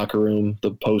in the locker room,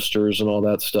 the posters and all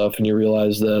that stuff. And you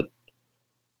realize that,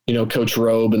 you know, Coach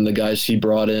Robe and the guys he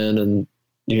brought in and,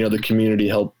 you know, the community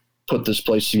helped put this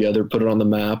place together, put it on the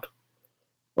map.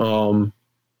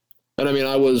 And I mean,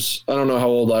 I don't know how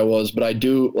old I was, but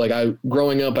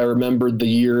growing up, I remembered the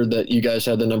year that you guys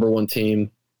had the number one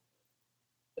team.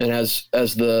 And as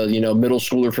the, middle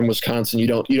schooler from Wisconsin, you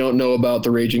don't know about the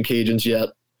Raging Cajuns yet,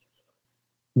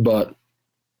 but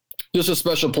just a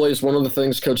special place. One of the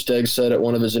things Coach Deggs said at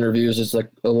one of his interviews is like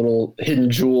a little hidden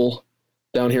jewel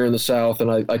down here in the South. And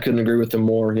I couldn't agree with him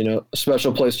more, a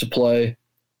special place to play.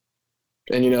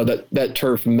 And, that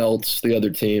turf melts the other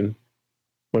team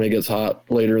when it gets hot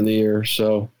later in the year.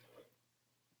 So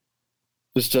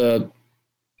just a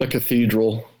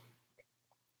cathedral.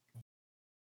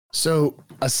 So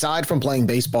aside from playing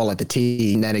baseball at the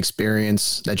tee and that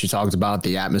experience that you talked about,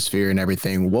 the atmosphere and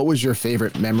everything, what was your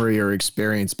favorite memory or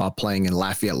experience about playing in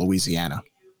Lafayette, Louisiana?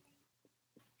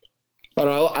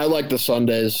 I like the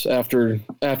Sundays after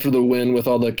the win with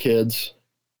all the kids.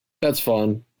 That's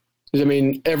fun. I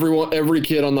mean, every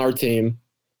kid on our team,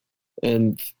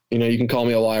 and you can call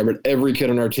me a liar, but every kid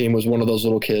on our team was one of those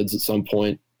little kids at some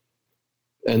point.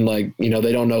 And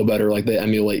they don't know better, like they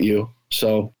emulate you.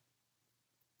 So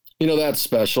that's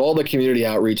special. All the community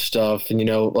outreach stuff.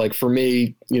 And, for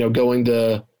me, going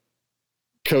to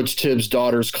Coach Tibbs'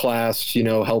 daughter's class,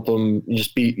 help them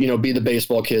just be the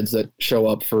baseball kids that show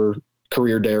up for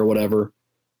career day or whatever.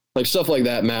 Like stuff like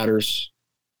that matters,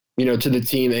 to the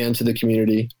team and to the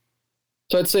community.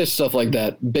 So I'd say stuff like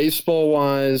that. Baseball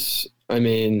wise, I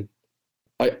mean,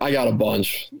 I got a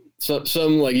bunch.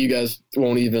 Some like you guys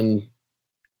won't even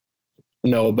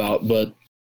know about, but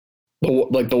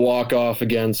the walk-off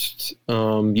against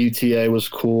UTA was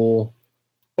cool.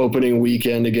 Opening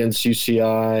weekend against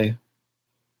UCI. I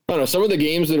don't know, some of the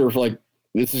games that are like,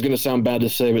 this is going to sound bad to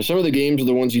say, but some of the games are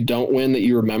the ones you don't win that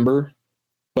you remember,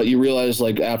 but you realize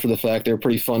after the fact they're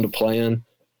pretty fun to play in.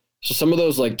 So some of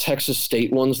those Texas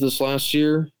State ones this last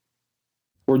year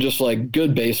were just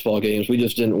good baseball games. We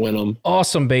just didn't win them.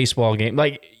 Awesome baseball game.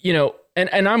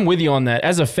 And I'm with you on that.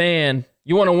 As a fan,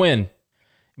 you want to win.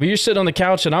 But you're sitting on the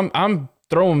couch and I'm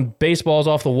throwing baseballs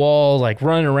off the wall,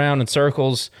 running around in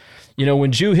circles.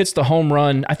 When Jew hits the home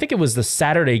run, I think it was the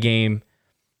Saturday game,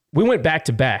 we went back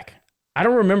to back. I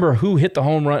don't remember who hit the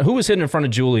home run. Who was hitting in front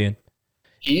of Julian?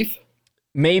 Heath?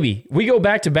 Maybe. We go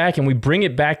back to back and we bring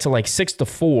it back to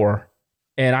 6-4.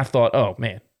 And I thought, oh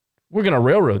man, we're going to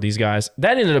railroad these guys.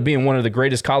 That ended up being one of the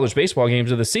greatest college baseball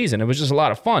games of the season. It was just a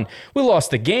lot of fun. We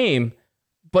lost the game,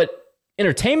 but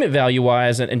entertainment value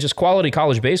wise and just quality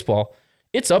college baseball,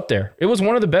 it's up there. It was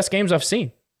one of the best games I've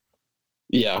seen.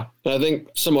 Yeah. I think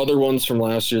some other ones from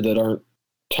last year that aren't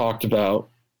talked about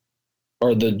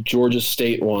are the Georgia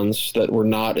State ones that were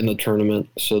not in the tournament.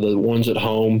 So the ones at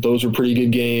home, those were pretty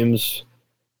good games.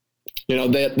 They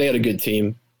had a good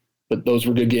team, but those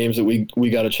were good games that we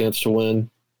got a chance to win.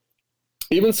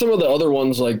 Even some of the other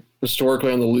ones,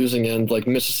 historically on the losing end, like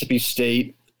Mississippi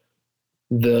State,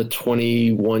 the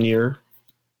 21 year,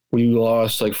 we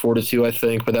lost 4-2, I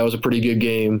think, but that was a pretty good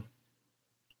game.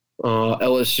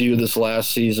 LSU this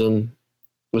last season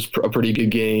was a pretty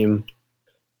good game.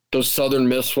 Those Southern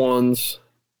Miss ones,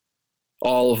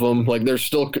 all of them,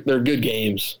 they're good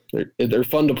games. They're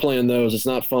fun to play in those. It's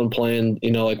not fun playing,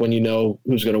 when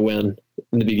who's going to win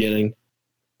in the beginning.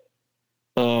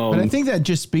 But I think that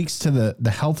just speaks to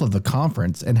the health of the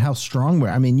conference and how strong we're.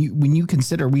 I mean, when you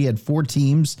consider we had 4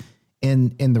 teams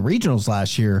in the regionals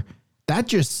last year,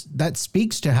 that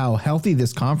speaks to how healthy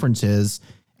this conference is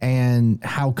and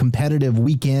how competitive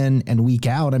week in and week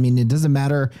out. I mean, it doesn't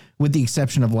matter with the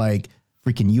exception of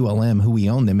freaking ULM, who we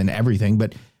own them and everything,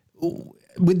 but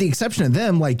with the exception of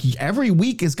them, every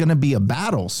week is going to be a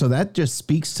battle. So that just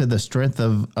speaks to the strength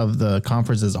of the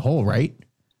conference as a whole, right?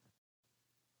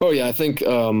 Oh yeah. I think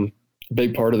a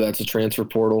big part of that's the transfer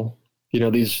portal.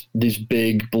 These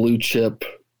big blue chip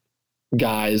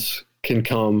guys can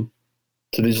come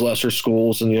to these lesser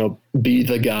schools and, be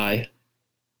the guy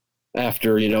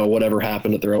after, whatever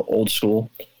happened at their old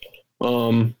school.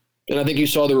 And I think you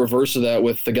saw the reverse of that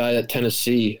with the guy at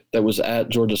Tennessee that was at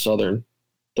Georgia Southern,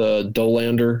 the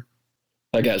Dolander.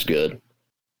 That guy's good.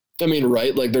 I mean,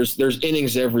 right? There's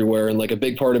innings everywhere, and a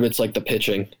big part of it's the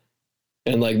pitching.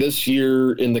 And this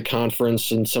year in the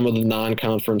conference and some of the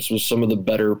non-conference was some of the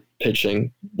better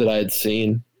pitching that I had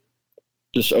seen.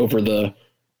 Just over you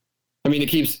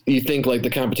think the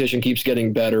competition keeps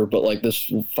getting better, but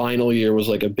this final year was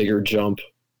a bigger jump.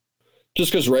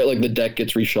 Just because, right, the deck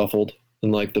gets reshuffled.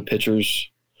 And the pitchers,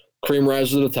 cream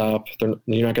rises to the top.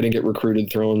 You're not going to get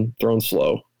recruited throwing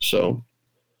slow. So,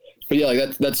 but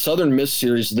yeah, that Southern Miss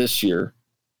series this year,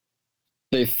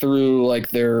 they threw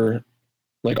their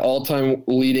all-time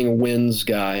leading wins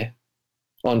guy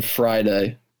on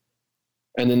Friday,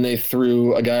 and then they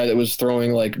threw a guy that was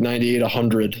throwing 98,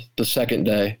 100 the second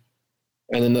day,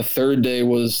 And then the third day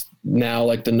was now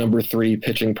like the number 3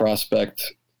 pitching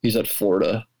prospect. He's at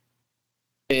Florida.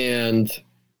 And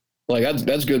like,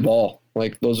 that's good ball.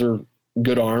 Like, those are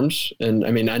good arms. And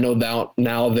I mean, I know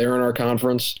now they're in our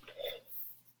conference.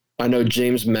 I know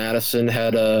James Madison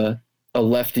had a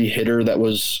lefty hitter that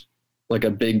was like a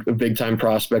big time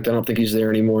prospect. I don't think he's there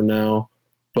anymore now,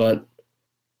 but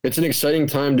it's an exciting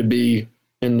time to be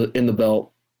in the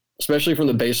belt, especially from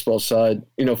the baseball side.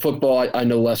 You know, football, I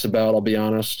know less about, I'll be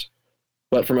honest,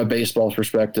 but from a baseball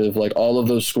perspective, like all of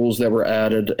those schools that were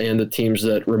added and the teams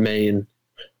that remain,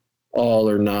 all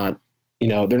are not, you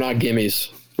know, they're not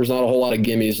gimmies. There's not a whole lot of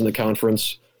gimmies in the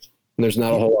conference. And there's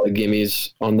not a whole lot of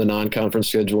gimmies on the non-conference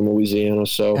schedule in Louisiana.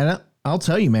 So, and I'll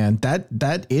tell you, man,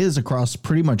 that is across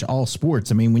pretty much all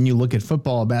sports. I mean, when you look at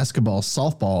football, basketball,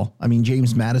 softball, I mean,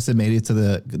 James Madison made it to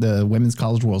the Women's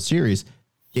College World Series.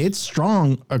 It's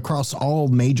strong across all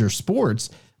major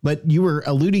sports. But you were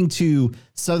alluding to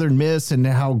Southern Miss and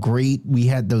how great we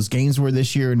had those games were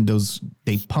this year, and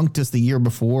they punked us the year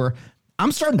before.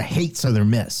 I'm starting to hate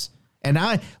Southern Miss. And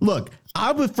I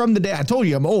was from the day I told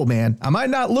you I'm old, man. I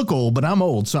might not look old, but I'm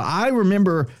old. So I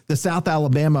remember the South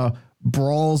Alabama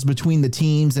brawls between the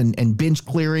teams and bench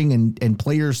clearing and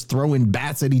players throwing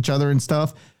bats at each other and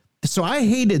stuff. So I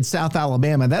hated South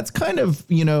Alabama. That's kind of,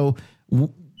 you know,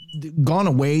 gone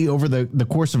away over the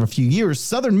course of a few years.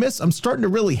 Southern Miss, I'm starting to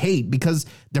really hate because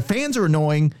their fans are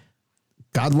annoying.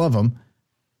 God love them.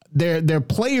 Their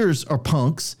players are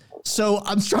punks. So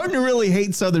I'm starting to really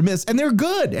hate Southern Miss, and they're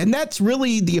good. And that's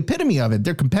really the epitome of it.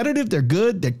 They're competitive. They're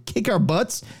good. They kick our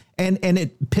butts, and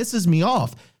it pisses me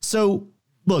off. So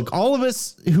look, all of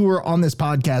us who are on this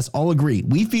podcast all agree.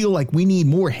 We feel like we need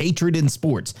more hatred in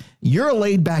sports. You're a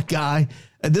laid back guy.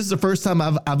 This is the first time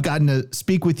I've gotten to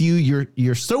speak with you.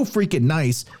 You're so freaking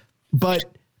nice. But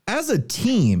as a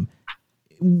team,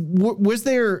 was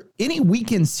there any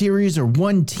weekend series or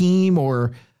one team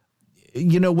or,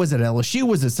 you know, was it LSU?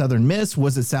 Was it Southern Miss?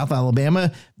 Was it South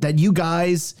Alabama that you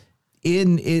guys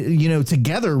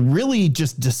together really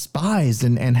just despised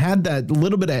and had that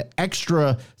little bit of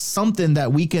extra something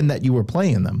that weekend that you were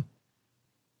playing them?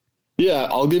 Yeah,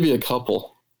 I'll give you a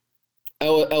couple.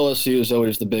 LSU is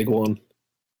always the big one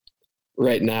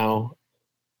right now.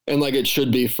 And like it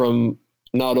should be from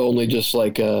not only just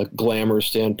like a glamour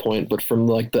standpoint, but from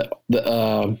like the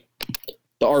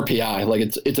RPI. Like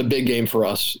it's a big game for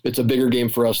us. It's a bigger game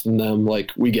for us than them.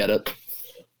 Like we get it.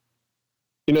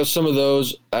 You know, some of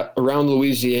those around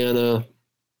Louisiana,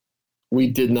 we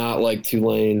did not like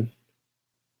Tulane.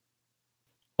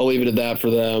 I'll leave it at that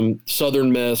for them.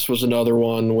 Southern Miss was another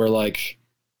one where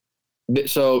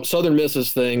so Southern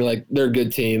Miss's thing, like they're a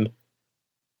good team.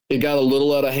 It got a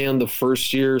little out of hand the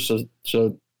first year.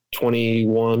 So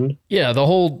 21. Yeah. The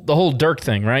whole Dirk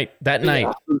thing, right? That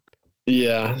night.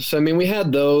 Yeah. So, I mean, we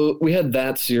had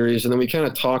that series, and then we kind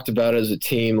of talked about it as a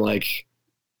team, like,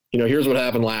 you know, here's what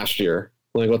happened last year.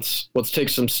 Like, let's take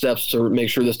some steps to make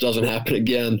sure this doesn't happen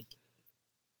again.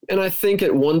 And I think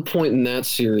at one point in that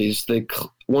series,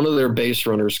 one of their base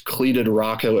runners cleated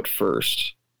Rocco at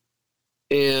first.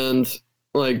 And,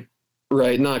 like,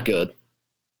 right, not good.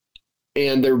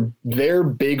 And their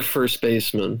big first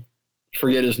baseman,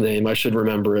 forget his name, I should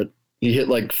remember it. He hit,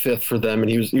 like, 5th for them, and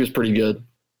he was pretty good.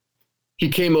 He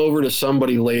came over to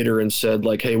somebody later and said,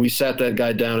 like, hey, we sat that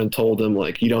guy down and told him,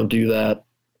 like, you don't do that.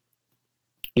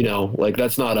 You know, like,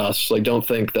 that's not us. Like, don't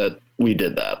think that we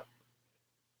did that.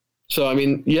 So, I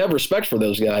mean, you have respect for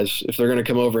those guys if they're going to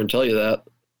come over and tell you that.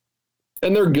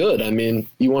 And they're good. I mean,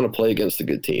 you want to play against the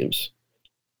good teams.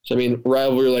 So, I mean,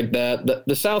 rivalry like that.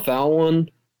 The South Al one,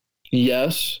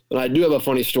 yes. And I do have a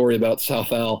funny story about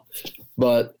South Al.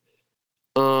 But,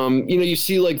 you know, you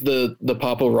see, like, the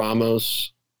Papo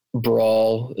Ramos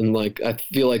brawl, and, like, I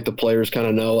feel like the players kind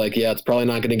of know, like, yeah, it's probably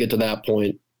not going to get to that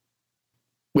point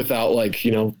without, like,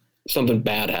 you know, something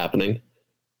bad happening.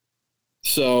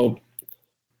 So,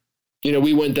 you know,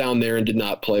 we went down there and did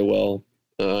not play well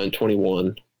in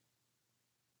 21.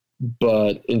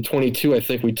 But in 22, I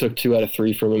think we took 2 out of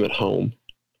 3 from them at home.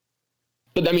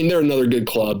 But, I mean, they're another good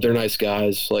club. They're nice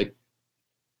guys. Like,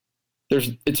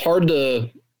 it's hard to,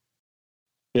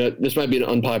 you know, this might be an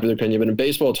unpopular opinion, but in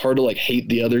baseball, it's hard to, like, hate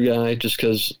the other guy just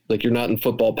because, like, you're not in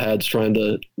football pads trying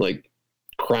to, like,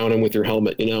 crown him with your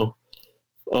helmet, you know?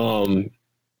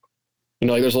 You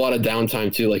know, like, there's a lot of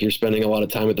downtime too. Like, you're spending a lot of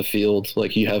time at the field.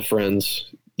 Like, you have friends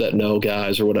that know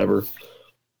guys or whatever.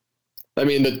 I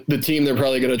mean, the team they're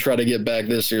probably going to try to get back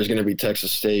this year is going to be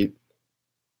Texas State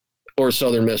or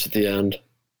Southern Miss at the end.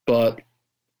 But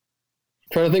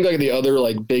trying to think, like, the other,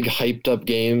 like, big hyped up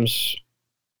games,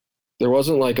 there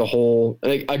wasn't, like, a whole,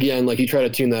 again, like, you try to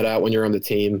tune that out when you're on the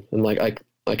team. And, like,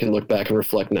 I can look back and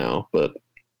reflect now. But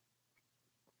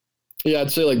yeah,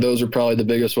 I'd say like those are probably the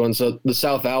biggest ones. So the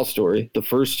South Al story, the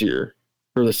first year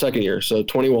or the second year, so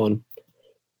 21,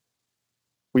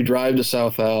 we drive to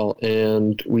South Al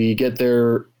and we get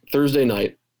there Thursday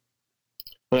night.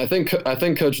 And I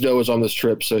think Coach Doe was on this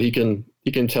trip, so he can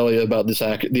tell you about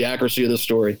the accuracy of this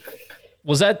story.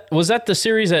 Was that the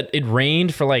series that it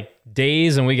rained for like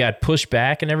days and we got pushed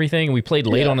back and everything? And we played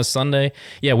late on a Sunday.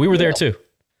 Yeah, we were there too.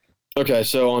 Okay,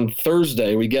 so on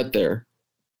Thursday we get there,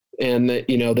 and they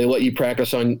let you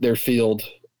practice on their field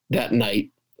that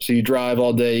night. So you drive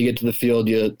all day, you get to the field,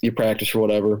 you practice or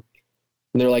whatever,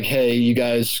 and they're like, "Hey, you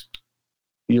guys,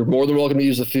 you're more than welcome to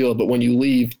use the field, but when you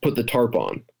leave, put the tarp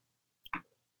on."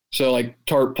 So like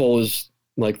tarp pull is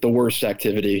like the worst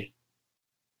activity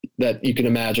that you can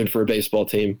imagine for a baseball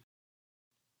team.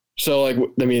 So like,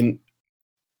 I mean,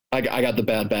 I got the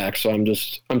bad back, so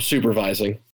I'm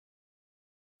supervising.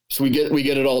 So we get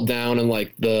it all down, and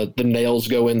like the nails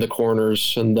go in the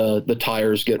corners and the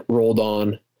tires get rolled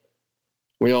on.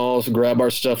 We all grab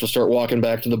our stuff to start walking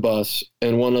back to the bus,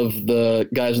 and one of the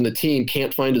guys in the team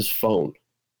can't find his phone.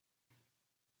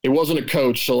 It wasn't a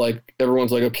coach, so like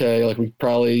everyone's like, okay, like we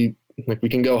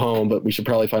can go home, but we should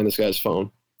probably find this guy's phone.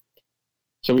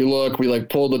 So we like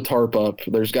pull the tarp up.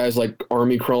 There's guys like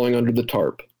army crawling under the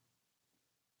tarp.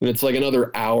 And it's like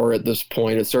another hour at this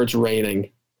point. It starts raining.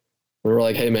 And we're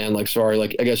like, hey man, like, sorry,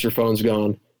 like, I guess your phone's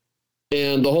gone.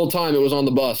 And the whole time it was on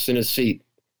the bus in his seat.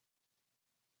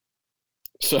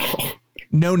 So.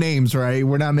 No names, right?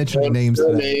 We're not mentioning names.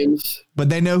 No names. But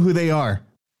they know who they are.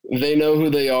 They know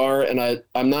who they are. And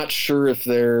I'm not sure if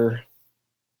I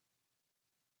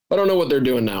don't know what they're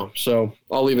doing now. So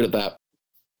I'll leave it at that.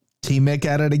 Team Mick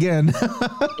at it again.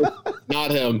 Not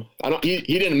him.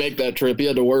 He didn't make that trip. He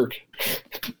had to work.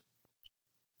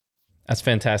 That's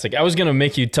fantastic. I was going to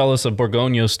make you tell us a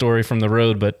Borgonio story from the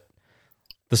road, but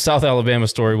the South Alabama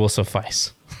story will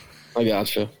suffice. I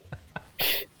gotcha.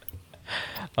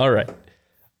 All right.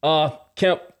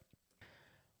 Kemp,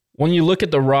 when you look at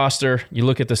the roster, you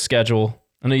look at the schedule,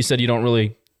 I know you said you don't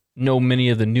really know many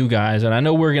of the new guys, and I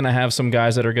know we're going to have some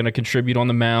guys that are going to contribute on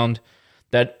the mound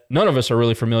that none of us are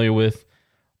really familiar with.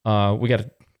 We got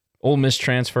an Ole Miss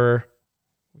transfer.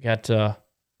 We got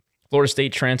Florida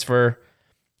State transfer.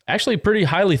 Actually pretty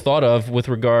highly thought of with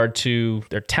regard to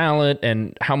their talent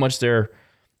and how much they're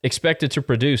expected to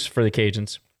produce for the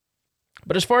Cajuns.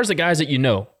 But as far as the guys that you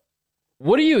know,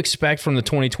 what do you expect from the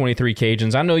 2023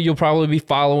 Cajuns? I know you'll probably be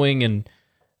following, and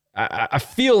I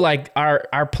feel like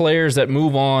our players that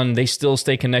move on, they still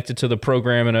stay connected to the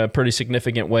program in a pretty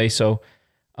significant way. So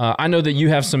I know that you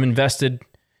have some invested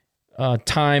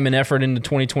time and effort into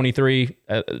 2023,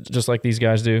 just like these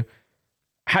guys do.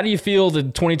 How do you feel the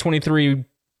 2023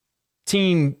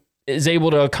 team is able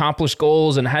to accomplish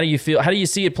goals, and how do you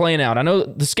see it playing out? I know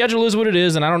the schedule is what it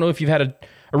is, and I don't know if you've had a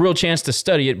real chance to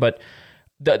study it, but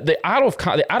the out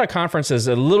of conference is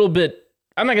a little bit,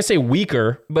 I'm not gonna say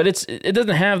weaker, but it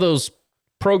doesn't have those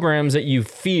programs that you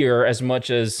fear as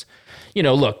much as,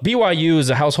 look, BYU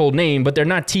is a household name, but they're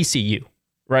not TCU,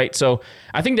 right? So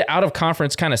I think the out of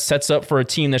conference kind of sets up for a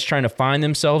team that's trying to find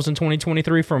themselves in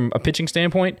 2023 from a pitching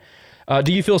standpoint.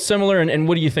 Do you feel similar, and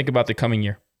what do you think about the coming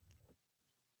year?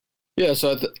 Yeah,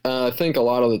 so I think a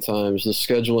lot of the times the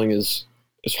scheduling is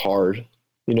hard.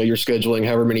 You're scheduling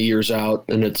however many years out,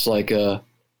 and it's like a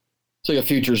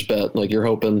futures bet. Like you're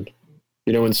hoping,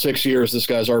 in 6 years this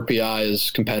guy's RPI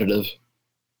is competitive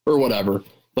or whatever.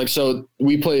 Like, so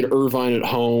we played Irvine at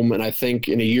home, and I think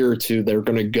in a year or two they're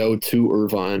going to go to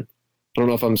Irvine. I don't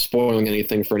know if I'm spoiling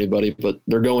anything for anybody, but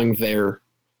they're going there.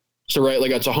 So, right,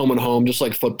 like it's a home and home, just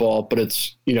like football, but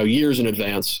it's, years in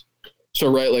advance. So,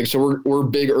 right, like, so we're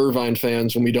big Irvine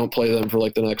fans when we don't play them for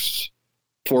like the next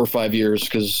 4 or 5 years,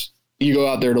 because you go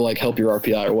out there to like help your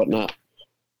RPI or whatnot.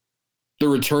 The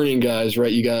returning guys,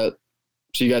 right, you got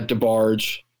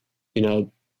DeBarge,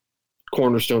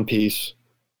 cornerstone piece.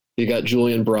 You got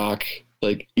Julian Brock,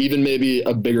 like even maybe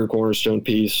a bigger cornerstone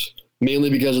piece, mainly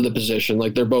because of the position.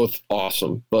 Like they're both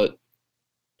awesome, but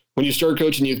when you start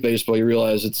coaching youth baseball, you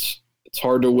realize it's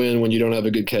hard to win when you don't have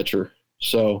a good catcher.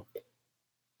 So,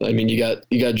 I mean, you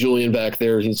got Julian back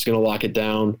there. He's going to lock it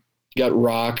down. You got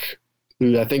Rock,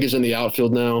 who I think is in the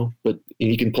outfield now, but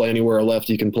he can play anywhere a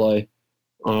lefty can play.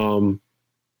 Awesome.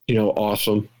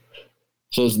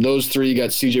 So those three, you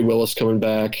got CJ Willis coming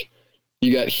back.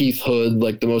 You got Heath Hood,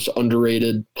 like the most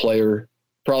underrated player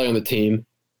probably on the team.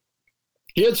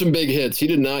 He had some big hits. He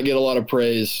did not get a lot of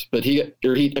praise, but he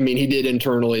did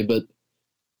internally, but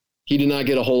he did not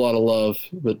get a whole lot of love,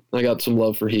 but I got some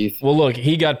love for Heath. Well, look,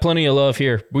 he got plenty of love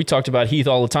here. We talked about Heath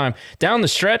all the time. Down the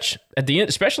stretch, at the end,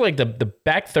 especially like the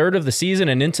back third of the season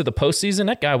and into the postseason,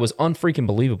 that guy was unfreaking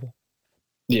believable.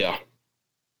 Yeah.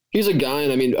 He's a guy,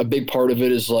 and I mean, a big part of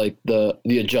it is like the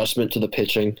adjustment to the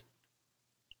pitching.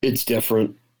 It's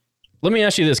different. Let me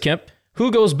ask you this, Kemp.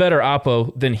 Who goes better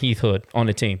Oppo than Heath Hood on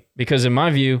the team? Because in my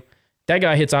view, that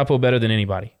guy hits Oppo better than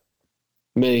anybody.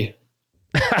 Me.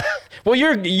 Well,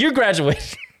 you're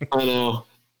graduating. I know.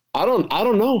 I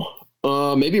don't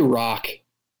know. Maybe Rock.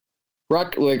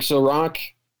 Rock, when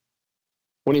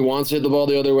he wants to hit the ball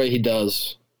the other way, he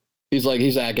does. He's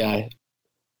that guy.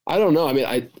 I don't know. I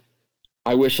mean,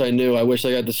 I wish I knew. I wish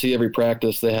I got to see every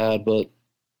practice they had, but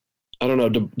I don't know.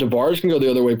 DeBarge can go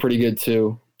the other way pretty good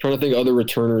too. Trying to think of other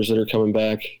returners that are coming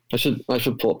back. I should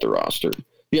pull up the roster.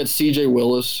 You got C.J.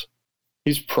 Willis.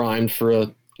 He's primed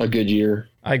for a good year.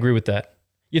 I agree with that.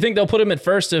 You think they'll put him at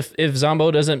first if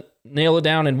Zombo doesn't nail it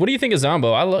down? And what do you think of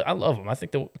Zombo? I love him. I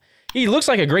think he looks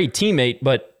like a great teammate,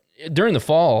 but during the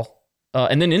fall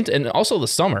and also the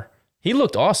summer, he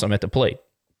looked awesome at the plate.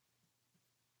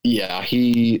 Yeah,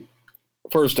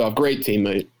 first off, great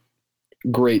teammate.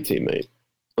 Great teammate.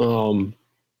 A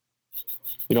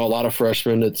lot of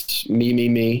freshmen, it's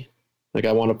me. Like,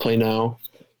 I want to play now.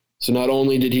 So not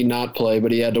only did he not play, but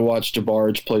he had to watch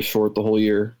DeBarge play short the whole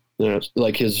year.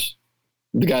 Like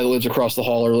the guy that lives across the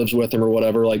hall or lives with him or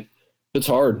whatever, like, it's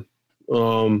hard.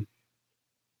 But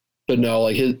no,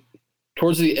 like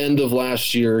towards the end of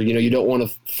last year, you don't want to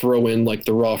throw in like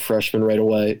the raw freshman right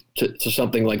away to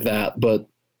something like that. But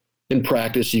in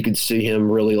practice, you could see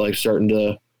him really like starting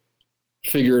to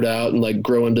figure it out and like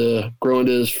grow into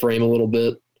his frame a little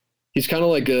bit. He's kind of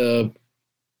like I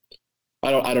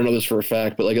don't know this for a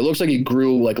fact, but like it looks like he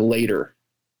grew like later.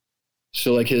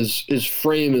 So like his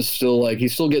frame is still like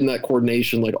he's still getting that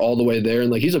coordination like all the way there,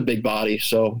 and like he's a big body,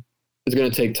 so it's going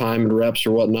to take time and reps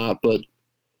or whatnot. But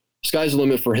sky's the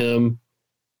limit for him.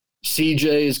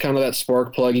 CJ is kind of that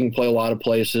spark plug. He can play a lot of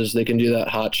places. They can do that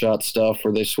hot shot stuff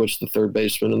where they switch the third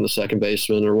baseman and the second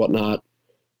baseman or whatnot.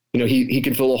 He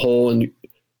can fill a hole and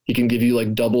he can give you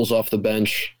like doubles off the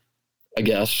bench. I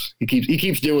guess he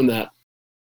keeps doing that.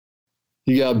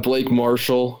 You got Blake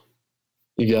Marshall.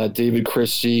 You got David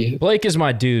Christie. Blake is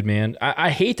my dude, man. I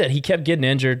hate that he kept getting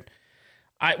injured.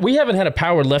 We haven't had a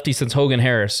power lefty since Hogan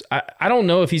Harris. I don't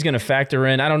know if he's going to factor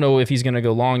in. I don't know if he's going to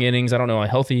go long innings. I don't know how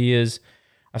healthy he is.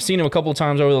 I've seen him a couple of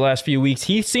times over the last few weeks.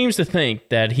 He seems to think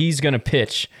that he's going to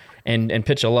pitch and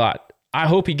pitch a lot. I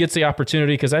hope he gets the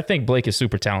opportunity because I think Blake is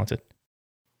super talented.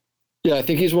 Yeah, I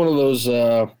think he's one of those.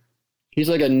 He's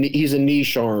a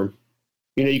niche arm.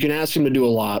 You can ask him to do a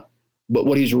lot, but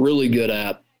what he's really good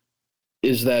at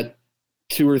is that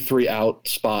 2 or 3 out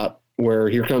spot where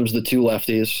here comes the 2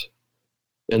 lefties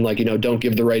and don't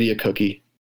give the righty a cookie.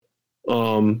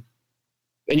 And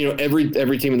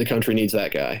every team in the country needs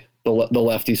that guy, the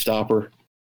lefty stopper.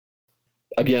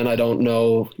 Again, I don't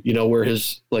know, where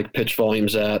his pitch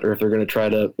volume's at, or if they're going to try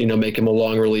to, make him a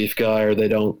long relief guy, or they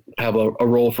don't have a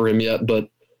role for him yet, but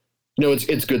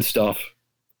it's good stuff.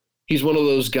 He's one of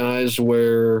those guys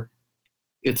where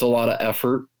it's a lot of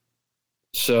effort.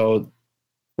 So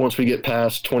once we get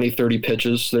past 20, 30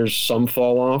 pitches, there's some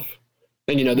fall off.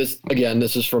 And,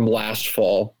 this is from last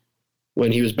fall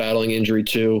when he was battling injury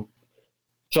too.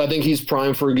 So I think he's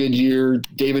primed for a good year.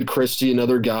 David Christie,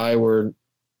 another guy where,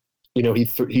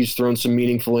 he's thrown some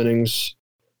meaningful innings.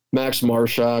 Max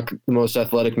Marshak, the most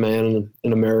athletic man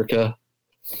in America.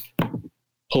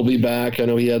 He'll be back. I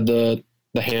know he had the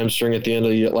hamstring at the end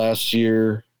of last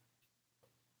year.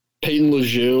 Peyton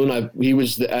Lejeune, he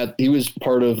was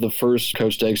part of the first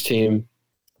Coach Deggs team,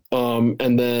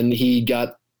 and then he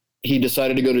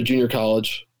decided to go to junior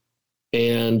college,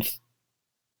 and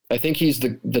I think he's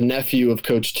the nephew of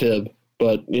Coach Tibb.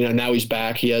 But now he's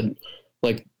back. He had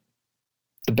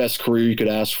the best career you could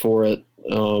ask for at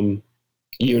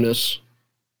Eunice,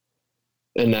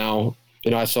 and now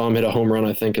I saw him hit a home run.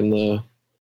 I think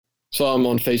saw him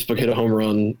on Facebook hit a home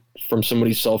run from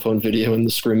somebody's cell phone video in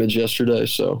the scrimmage yesterday.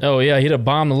 So he hit a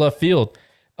bomb to left field.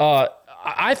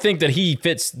 I think that he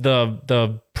fits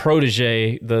the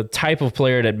protege, the type of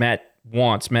player that Matt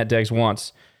Deggs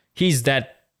wants. He's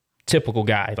that typical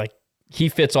guy. Like, he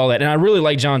fits all that. And I really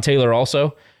like John Taylor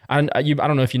also. I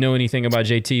don't know if you know anything about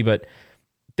JT, but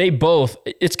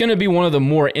it's going to be one of the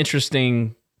more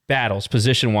interesting battles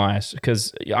position-wise,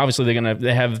 because obviously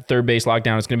they have third base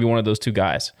lockdown. It's going to be one of those 2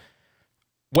 guys.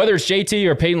 Whether it's JT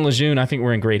or Peyton Lejeune, I think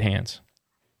we're in great hands.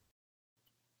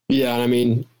 Yeah, and I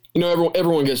mean,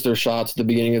 everyone gets their shots at the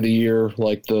beginning of the year.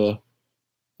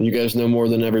 You guys know more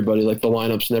than everybody. The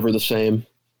lineup's never the same.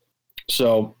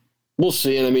 So we'll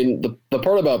see. And I mean, the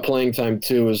part about playing time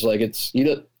too is like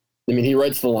he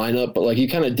writes the lineup, but like you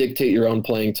kind of dictate your own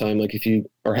playing time. Like if you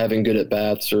are having good at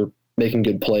bats or making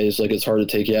good plays, like it's hard to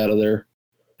take you out of there.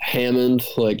 Hammond,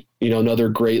 like, another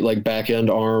great like back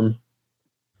end arm.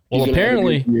 Well,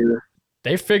 apparently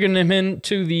they're figuring him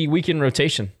into the weekend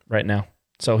rotation right now.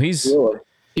 So he's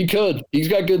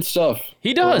got good stuff.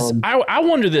 He does. I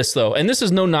wonder this though, and this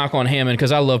is no knock on Hammond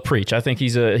because I love Preach. I think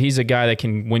he's a guy that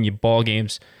can win you ball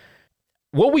games.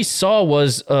 What we saw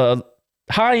was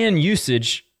high end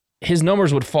usage. His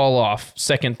numbers would fall off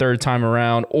second, third time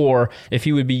around, or if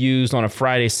he would be used on a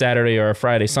Friday, Saturday, or a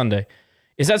Friday, Sunday.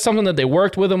 Is that something that they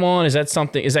worked with him on? Is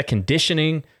that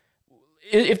conditioning?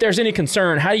 If there's any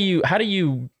concern, how do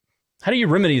you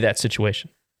remedy that situation?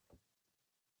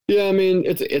 Yeah, I mean,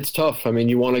 it's tough. I mean,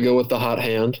 you want to go with the hot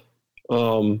hand,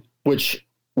 which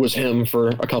was him for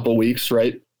a couple weeks,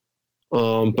 right?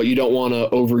 But you don't want to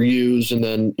overuse and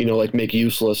then, like make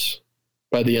useless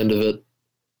by the end of it.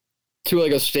 To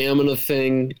like a stamina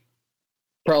thing,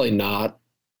 probably not.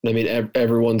 I mean,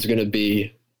 everyone's going to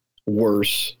be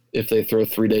worse if they throw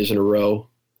 3 days in a row.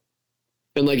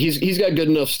 And like he's got good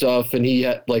enough stuff, and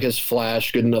he like has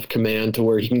flash, good enough command to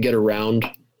where he can get around,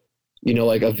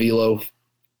 like a velo,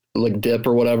 like dip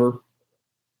or whatever.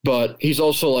 But he's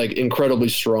also like incredibly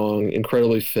strong,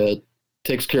 incredibly fit,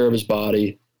 takes care of his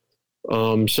body.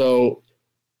 So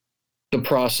the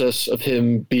process of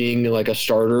him being like a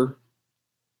starter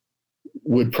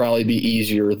would probably be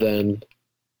easier than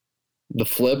the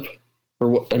flip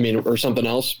or something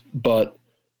else. But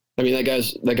I mean,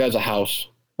 that guy's a house.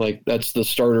 Like that's the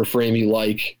starter frame you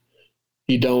like.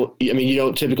 You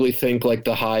don't typically think like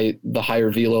the higher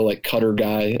velo, like cutter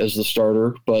guy as the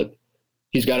starter, but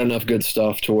he's got enough good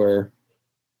stuff to where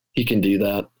he can do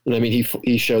that. And I mean,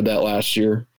 he showed that last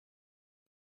year.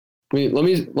 I mean, let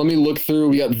me look through.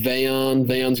 We got Veillon.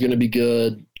 Veillon's going to be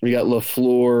good. We got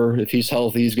LaFleur. If he's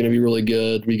healthy, he's going to be really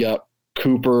good. We got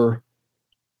Cooper.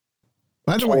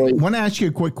 By the way, I want to ask you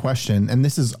a quick question, and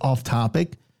this is off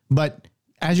topic, but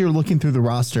as you're looking through the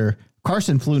roster,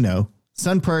 Carson Fluno,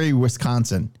 Sun Prairie,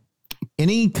 Wisconsin,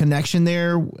 any connection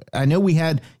there? I know we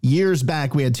had years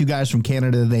back, we had two guys from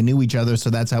Canada. They knew each other, so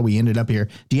that's how we ended up here.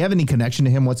 Do you have any connection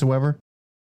to him whatsoever?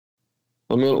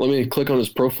 Let me click on his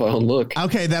profile and look.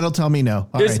 Okay, that'll tell me no.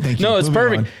 All right, thank you. No, it's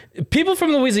Moving perfect. on. People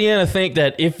from Louisiana think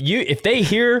that if they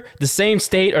hear the same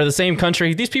state or the same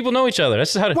country, these people know each other.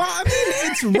 That's just how. Well, I mean,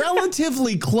 it's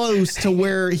relatively close to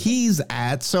where he's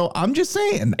at, so I'm just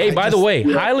saying. Hey, by the way,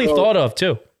 highly thought of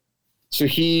too. So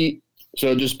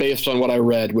just based on what I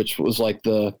read, which was like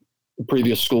the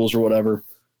previous schools or whatever.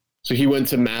 So he went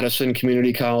to Madison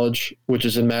Community College, which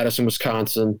is in Madison,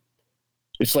 Wisconsin.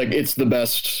 It's the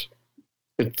best.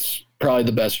 It's probably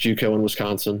the best JUCO in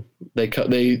Wisconsin.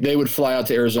 They would fly out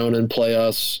to Arizona and play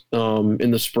us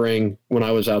in the spring when I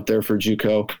was out there for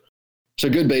JUCO. So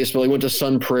good baseball. He went to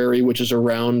Sun Prairie, which is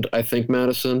around, I think,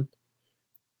 Madison.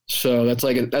 So that's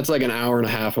like an hour and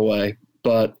a half away.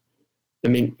 But I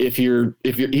mean,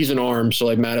 he's an arm, so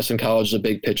like Madison College is a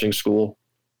big pitching school.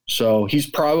 So he's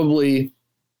probably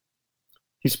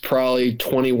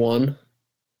 21.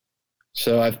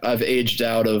 So I've aged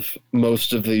out of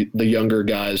most of the younger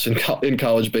guys in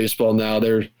college baseball now.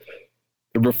 They're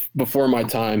before my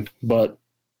time, but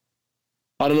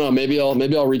I don't know. Maybe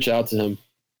I'll reach out to him.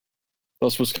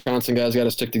 Those Wisconsin guys got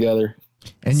to stick together.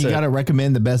 And you got to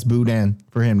recommend the best boudin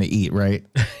for him to eat, right?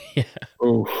 Yeah.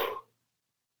 Oh,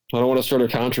 I don't want to start a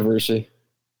controversy.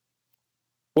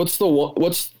 What are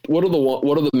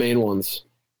the main ones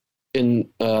in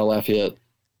Lafayette?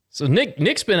 So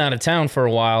Nick's been out of town for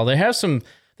a while. There's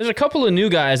a couple of new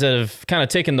guys that have kind of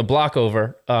taken the block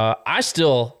over. I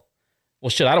don't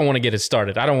want to get it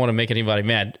started. I don't want to make anybody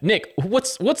mad. Nick,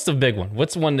 what's the big one?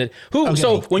 What's the one that Okay.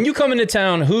 So when you come into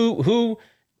town, who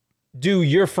do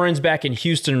your friends back in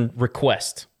Houston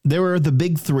request? There are the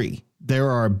big three. There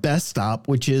are Best Stop,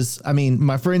 which is, I mean,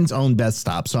 my friends own Best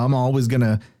Stop, so I'm always going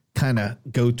to kind of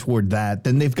go toward that.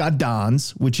 Then they've got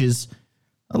Don's, which is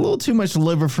a little too much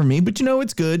liver for me, but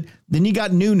it's good. Then you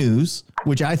got New News,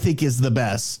 which I think is the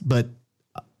best, but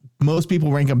most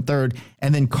people rank them third.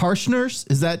 And then Karschner's,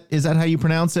 is that how you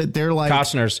pronounce it? They're like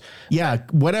Costner's. Yeah,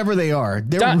 whatever they are.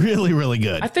 They're really, really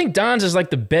good. I think Don's is like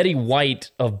the Betty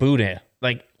White of boudin.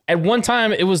 Like at one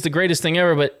time it was the greatest thing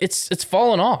ever, but it's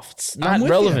fallen off. It's not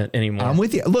relevant anymore. I'm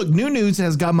with you. Look, New News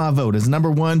has got my vote as number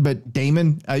one, but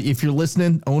Damon, if you're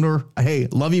listening, owner, hey,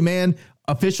 love you, man.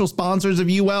 Official sponsors of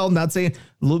UL, not saying,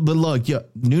 but look,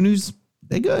 New News,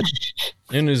 they good.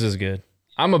 New News is good.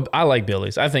 I like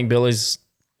Billy's. I think Billy's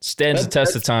stands the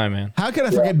test of time, man. How can I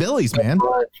forget Billy's, man?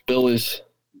 Billy's.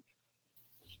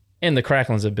 And the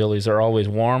cracklings at Billy's are always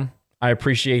warm I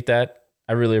appreciate that.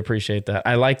 I really appreciate that.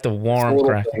 I like the warm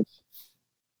cracking.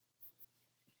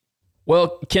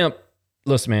 Well, Kemp,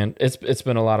 listen, man, it's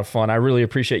been a lot of fun. I really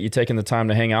appreciate you taking the time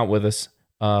to hang out with us.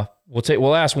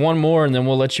 We'll ask one more and then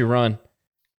we'll let you run.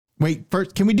 Wait,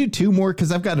 first, can we do 2 more?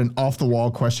 Because I've got an off-the-wall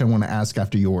question I want to ask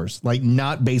after yours, like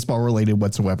not baseball related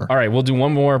whatsoever. All right, we'll do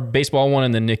one more baseball one,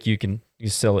 and then Nick, you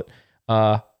sell it.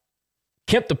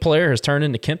 Kemp the player has turned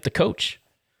into Kemp the coach.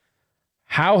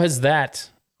 How has that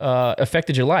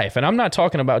affected your life? And I'm not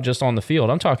talking about just on the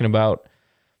field. I'm talking about,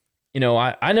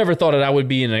 I never thought that I would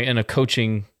be in a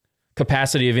coaching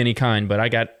capacity of any kind, but I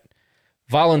got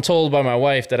voluntold by my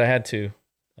wife that I had to.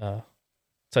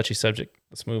 Touchy subject.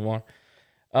 Let's move on.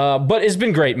 But it's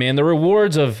been great, man. The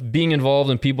rewards of being involved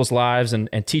in people's lives and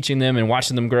teaching them and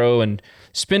watching them grow and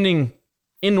spending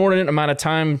inordinate amount of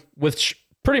time with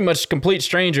pretty much complete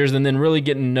strangers and then really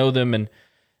getting to know them and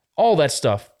all that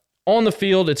stuff. On the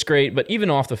field, it's great, but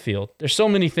even off the field, there's so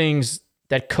many things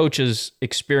that coaches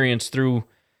experience through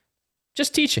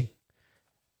just teaching.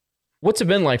 What's it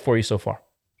been like for you so far?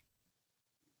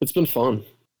 It's been fun.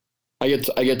 I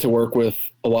get to work with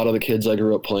a lot of the kids I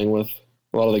grew up playing with.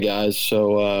 A lot of the guys.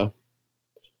 So,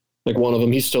 like one of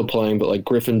them, he's still playing, but like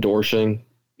Griffin Dorshing,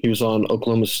 he was on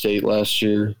Oklahoma State last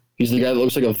year. He's the guy that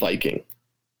looks like a Viking.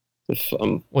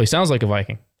 Well, he sounds like a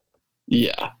Viking.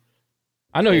 Yeah.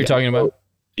 I know who you're talking about.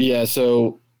 Yeah.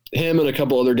 So him and a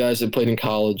couple other guys that played in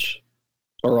college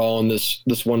are all in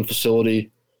this one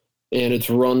facility, and it's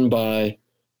run by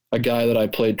a guy that I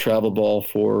played travel ball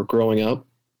for growing up.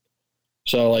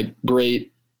 So like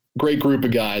great group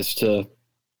of guys to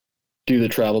do the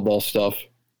travel ball stuff.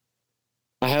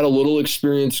 I had a little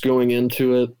experience going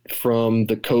into it from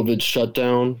the COVID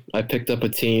shutdown. I picked up a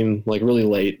team like really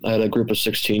late. I had a group of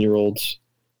 16-year-olds,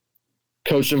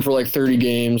 coached them for like 30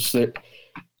 games. That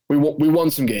we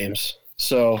won some games,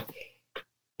 so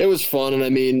it was fun. And I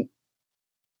mean,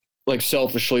 like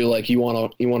selfishly, like you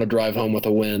want to drive home with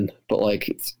a win, but like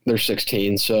they're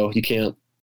 16, so you can't.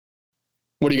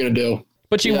 What are you gonna do?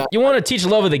 But you want to teach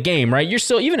love of the game, right? You're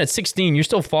still, even at 16, you're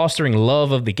still fostering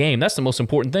love of the game. That's the most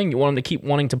important thing. You want them to keep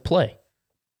wanting to play.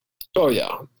 Oh,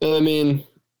 yeah. And I mean,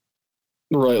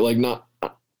 right, like not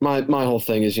my whole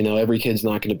thing is, every kid's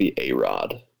not going to be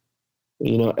A-Rod.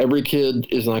 Every kid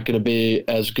is not going to be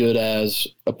as good as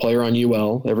a player on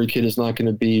UL. Every kid is not going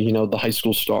to be, the high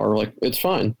school star. Like, it's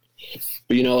fine.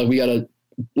 But, like we got to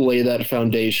lay that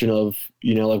foundation of,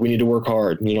 like we need to work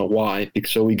hard. Why?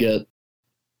 So we get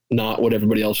not what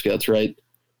everybody else gets, right?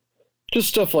 Just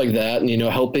stuff like that. And,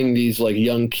 helping these like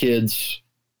young kids,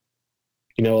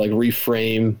 like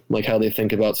reframe like how they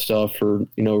think about stuff or,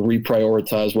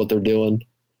 reprioritize what they're doing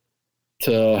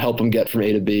to help them get from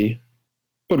A to B.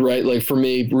 But right, like for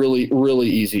me, really, really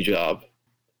easy job.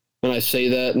 And I say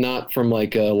that not from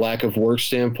like a lack of work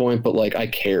standpoint, but like I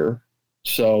care.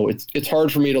 So it's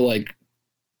hard for me to like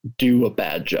do a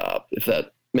bad job, if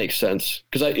that makes sense.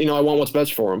 Cause I want what's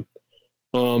best for them.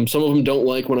 Some of them don't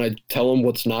like when I tell them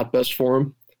what's not best for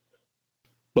them,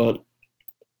 but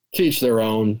teach their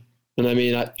own. And I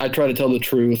mean, I try to tell the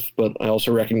truth, but I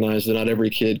also recognize that not every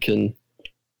kid can,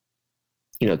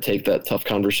 take that tough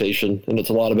conversation. And it's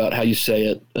a lot about how you say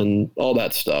it and all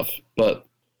that stuff. But,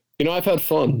 I've had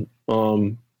fun.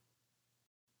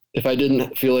 If I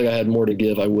didn't feel like I had more to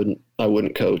give, I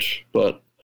wouldn't coach. But,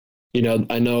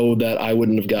 I know that I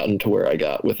wouldn't have gotten to where I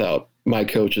got without my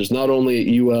coaches, not only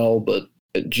at UL, but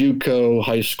at JUCO,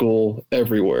 high school,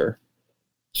 everywhere.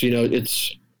 So,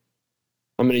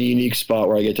 I'm in a unique spot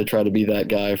where I get to try to be that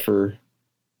guy for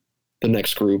the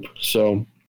next group. So, and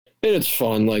it's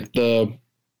fun. Like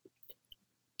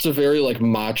it's a very like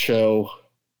macho,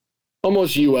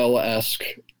 almost UL-esque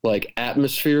like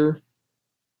atmosphere.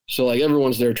 So like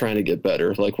everyone's there trying to get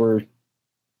better. Like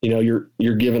you're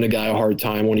giving a guy a hard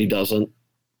time when he doesn't,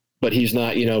 but he's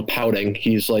not, pouting.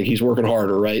 He's working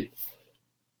harder. Right.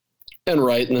 And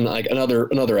then like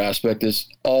another aspect is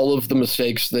all of the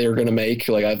mistakes they're going to make.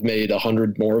 Like I've made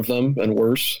 100 more of them and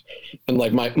worse. And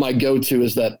like my go-to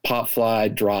is that pop fly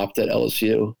dropped at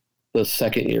LSU the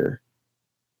second year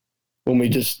when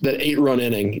that 8-run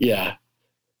inning. Yeah.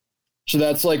 So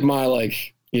that's like my,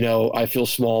 like, I feel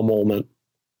small moment.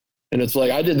 And it's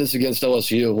like, I did this against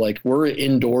LSU. Like we're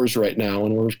indoors right now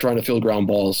and we're trying to field ground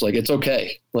balls. Like, it's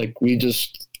okay. Like we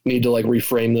just need to like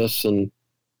reframe this. And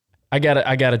I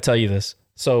gotta tell you this.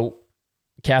 So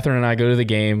Catherine and I go to the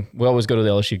game. We always go to the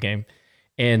LSU game.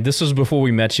 And this was before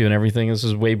we met you and everything. This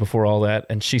was way before all that.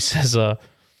 And she says,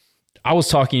 I was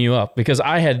talking you up because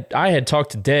I had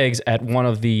talked to Deggs at one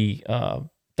of the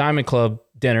Diamond Club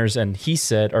dinners and he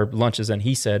said, or lunches, and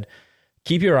he said,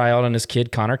 keep your eye out on this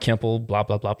kid, Connor Kemple, blah,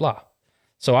 blah, blah, blah.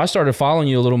 So I started following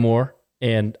you a little more,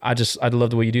 and I love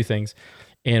the way you do things.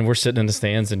 And we're sitting in the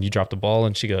stands, and you dropped the ball,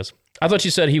 and she goes, "I thought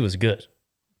you said he was good."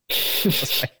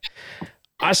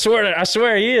 I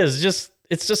swear he is.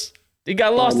 It's just he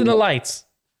got lost in the lights.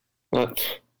 I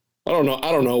don't know.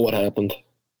 I don't know what happened.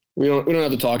 We don't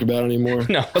have to talk about it anymore.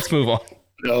 No, let's move on.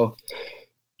 No,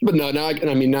 but no. Now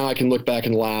I can look back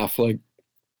and laugh. Like,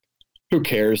 who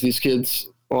cares? These kids,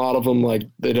 a lot of them, like,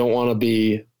 they don't want to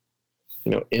be,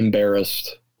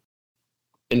 embarrassed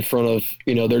in front of,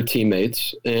 their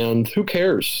teammates. And who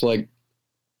cares? Like,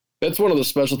 that's one of the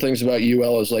special things about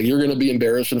UL is, like, you're going to be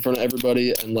embarrassed in front of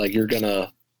everybody, and, like, you're just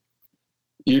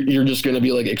going to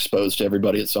be, like, exposed to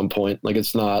everybody at some point. Like,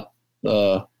 it's not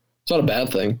a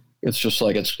bad thing. It's just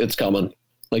like it's coming.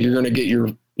 Like, you're going to get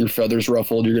your feathers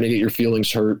ruffled. You're going to get your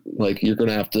feelings hurt. Like, you're going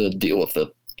to have to deal with it.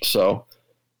 So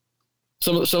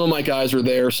some of my guys are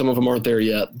there. Some of them aren't there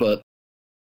yet, but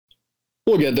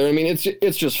we'll get there. I mean,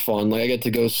 it's just fun. Like, I get to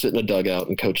go sit in a dugout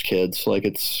and coach kids. Like,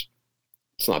 it's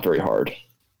not very hard.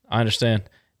 I understand.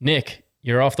 Nick,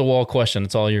 your off the wall question.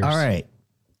 It's all yours. All right.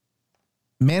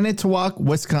 Manitowoc,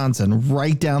 Wisconsin,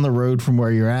 right down the road from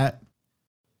where you're at.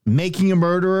 Making a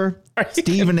murderer,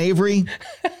 Stephen Avery.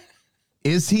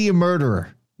 Is he a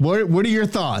murderer? What are your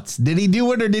thoughts? Did he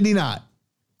do it or did he not?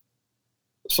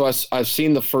 So I've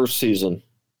seen the first season,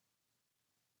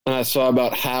 and I saw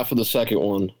about half of the second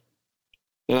one,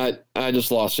 and I just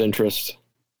lost interest.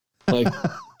 Like,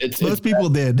 most people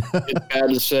did. It's bad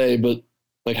to say, but,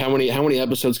 like, how many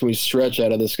episodes can we stretch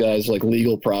out of this guy's, like,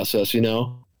 legal process? I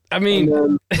mean,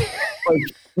 then, like,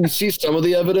 you see some of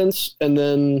the evidence, and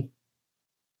then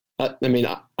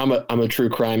I'm a true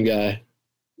crime guy,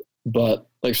 but,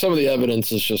 like, some of the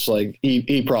evidence is just like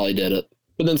he probably did it,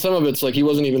 but then some of it's like he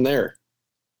wasn't even there,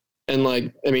 and,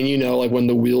 like, I mean, like, when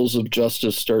the wheels of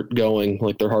justice start going,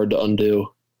 like, they're hard to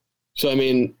undo. So I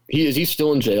mean, is he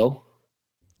still in jail?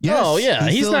 Yes, oh yeah,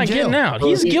 he's not getting out.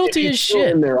 He's guilty as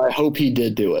shit. In there, I hope he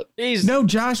did do it. No,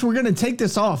 Josh, we're gonna take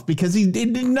this off because he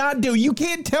did not do. You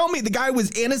can't tell me the guy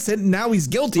was innocent and now he's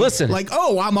guilty. Listen, like,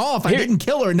 oh, I'm off. I didn't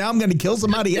kill her. Now I'm gonna kill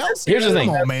somebody else. Here's the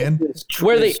thing, man.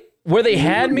 Where they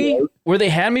had me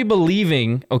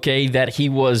believing, okay, that he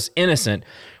was innocent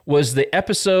was the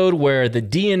episode where the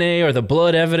DNA or the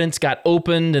blood evidence got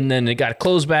opened and then it got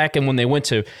closed back, and when they went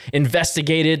to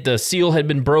investigate it, the seal had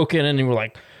been broken, and they were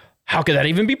like, how could that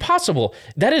even be possible?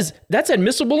 That's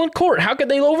admissible in court. How could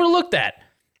they overlook that?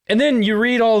 And then you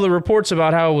read all the reports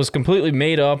about how it was completely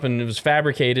made up and it was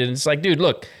fabricated. And it's like, dude,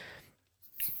 look,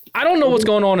 I don't know what's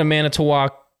going on in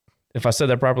Manitowoc. If I said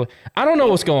that properly, I don't know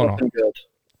what's going on.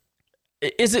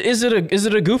 Is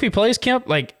it a goofy place, Kemp?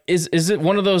 Like, is it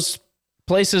one of those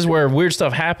places where weird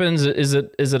stuff happens? Is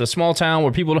it a small town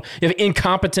where people you have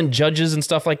incompetent judges and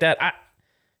stuff like that?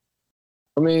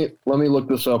 Let me look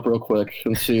this up real quick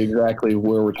and see exactly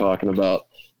where we're talking about.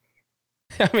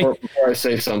 I mean, before I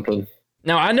say something.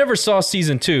 Now, I never saw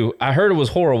season 2. I heard it was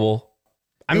horrible.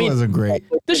 It wasn't great.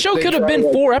 The show could have been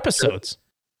 4 episodes.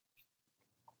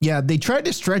 Yeah, they tried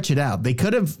to stretch it out. They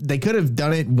could have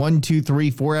done it 1, 2,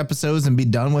 3, 4 episodes and be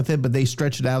done with it, but they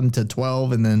stretched it out into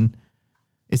 12, and then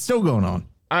it's still going on.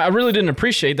 I really didn't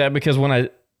appreciate that because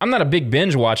I'm not a big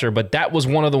binge watcher, but that was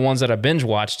one of the ones that I binge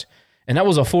watched. And that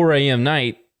was a 4 a.m.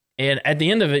 night. And at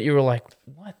the end of it, you were like,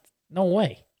 what? No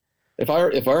way. If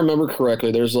I remember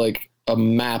correctly, there's like a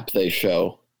map they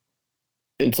show.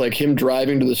 It's like him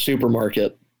driving to the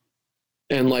supermarket.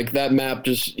 And like that map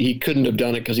he couldn't have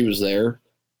done it because he was there.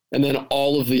 And then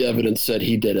all of the evidence said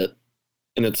he did it.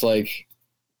 And it's like,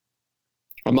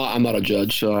 I'm not a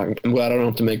judge, so I'm glad I don't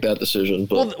have to make that decision.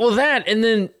 But well, that, and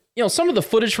then, some of the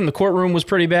footage from the courtroom was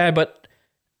pretty bad, but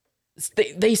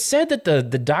they said that the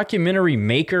documentary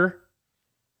maker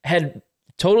had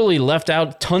totally left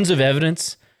out tons of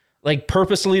evidence, like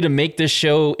purposely to make this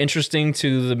show interesting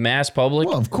to the mass public.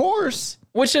 Well, of course.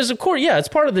 Which is, of course, yeah, it's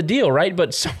part of the deal, right?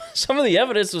 But some of the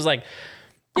evidence was like,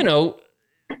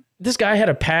 this guy had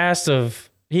a past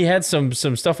he had some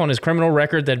stuff on his criminal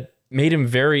record that made him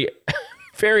very,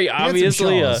 very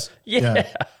obviously. Yeah.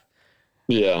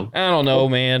 I don't know,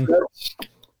 man.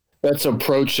 That's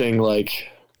approaching like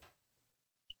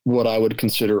what I would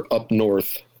consider up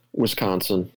north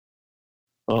Wisconsin.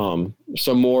 Some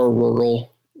more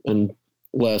rural and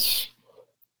less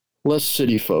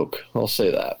city folk. I'll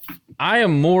say that. I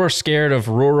am more scared of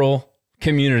rural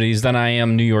communities than I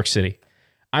am New York City.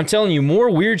 I'm telling you, more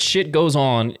weird shit goes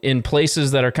on in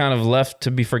places that are kind of left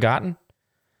to be forgotten.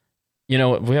 We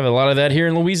have a lot of that here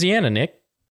in Louisiana, Nick.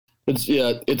 It's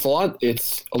a lot.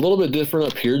 It's a little bit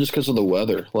different up here just because of the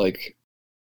weather. Like,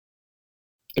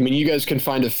 I mean, you guys can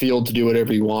find a field to do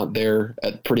whatever you want there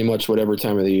at pretty much whatever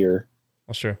time of the year.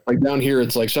 That's true. Like down here,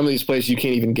 it's like some of these places you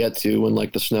can't even get to when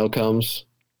like the snow comes.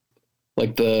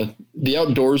 Like the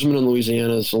outdoorsman in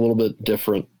Louisiana is a little bit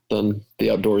different than the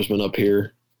outdoorsman up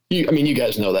here. You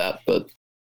guys know that, but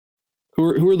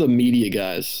who are the media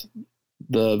guys?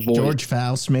 The voice. George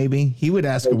Faust, maybe he would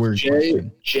ask a weird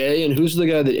question. Jay, and who's the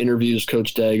guy that interviews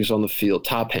Coach Daggs on the field?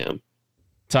 Topham.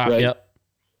 Right? Yep.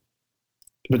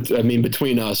 But I mean,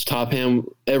 between us, Topham,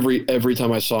 every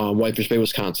time I saw him, Whitefish Bay,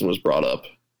 Wisconsin was brought up.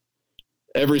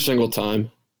 Every single time.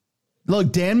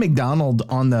 Look, Dan McDonald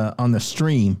on the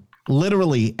stream,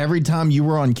 literally every time you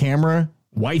were on camera,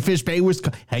 Whitefish Bay,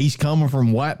 Wisconsin. He's coming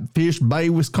from Whitefish Bay,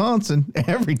 Wisconsin.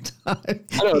 Every time I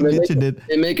know,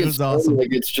 they make it awesome.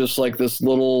 Like it's just like this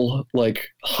little like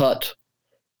hut,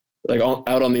 like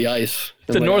out on the ice.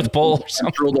 The North Pole. I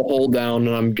drill the hole down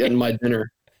and I'm getting my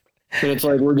dinner. And it's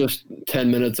like we're just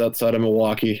 10 minutes outside of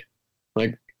Milwaukee,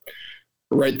 like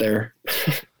right there.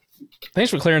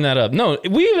 Thanks for clearing that up. No,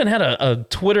 we even had a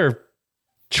Twitter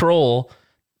troll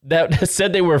that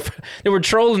said they were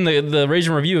trolling the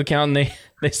Raging Review account, and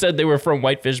they said they were from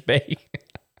Whitefish Bay.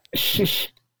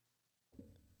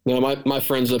 No, my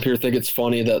friends up here think it's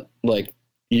funny that like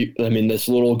this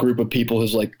little group of people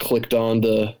who's like clicked on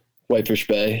to Whitefish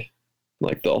Bay,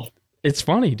 like It's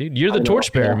funny, dude. You're the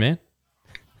torchbearer, man.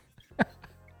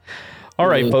 All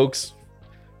right, folks.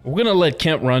 We're going to let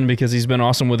Kemp run because he's been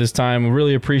awesome with his time. We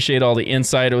really appreciate all the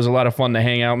insight. It was a lot of fun to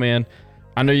hang out, man.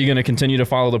 I know you're going to continue to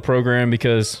follow the program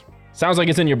because it sounds like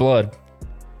it's in your blood.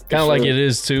 Kind of like it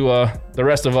is to the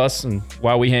rest of us and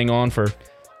why we hang on for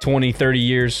 20, 30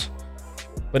 years.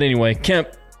 But anyway, Kemp,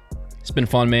 it's been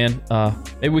fun, man.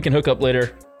 Maybe we can hook up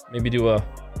later. Maybe do a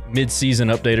mid-season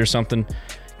update or something.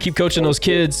 Keep coaching those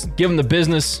kids. Give them the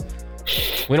business.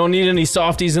 We don't need any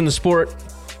softies in the sport.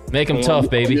 Make them tough,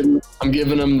 baby. I'm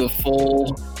giving them the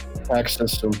full tax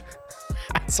system.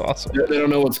 That's awesome. They don't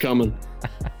know what's coming.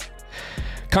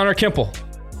 Connor Kimple,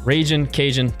 Raging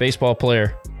Cajun baseball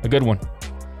player. A good one.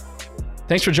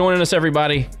 Thanks for joining us,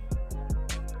 everybody.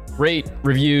 Rate,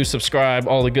 review, subscribe,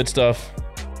 all the good stuff.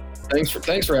 Thanks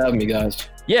for having me, guys.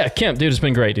 Yeah, Kemp, dude, it's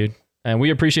been great, dude. And we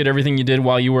appreciate everything you did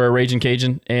while you were a Raging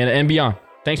Cajun and beyond.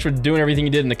 Thanks for doing everything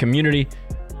you did in the community.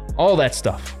 All that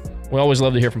stuff. We always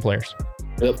love to hear from players.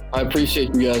 Yep. I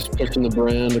appreciate you guys pushing the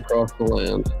brand across the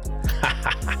land.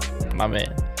 My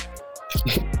man.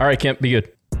 All right, Kemp, be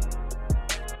good.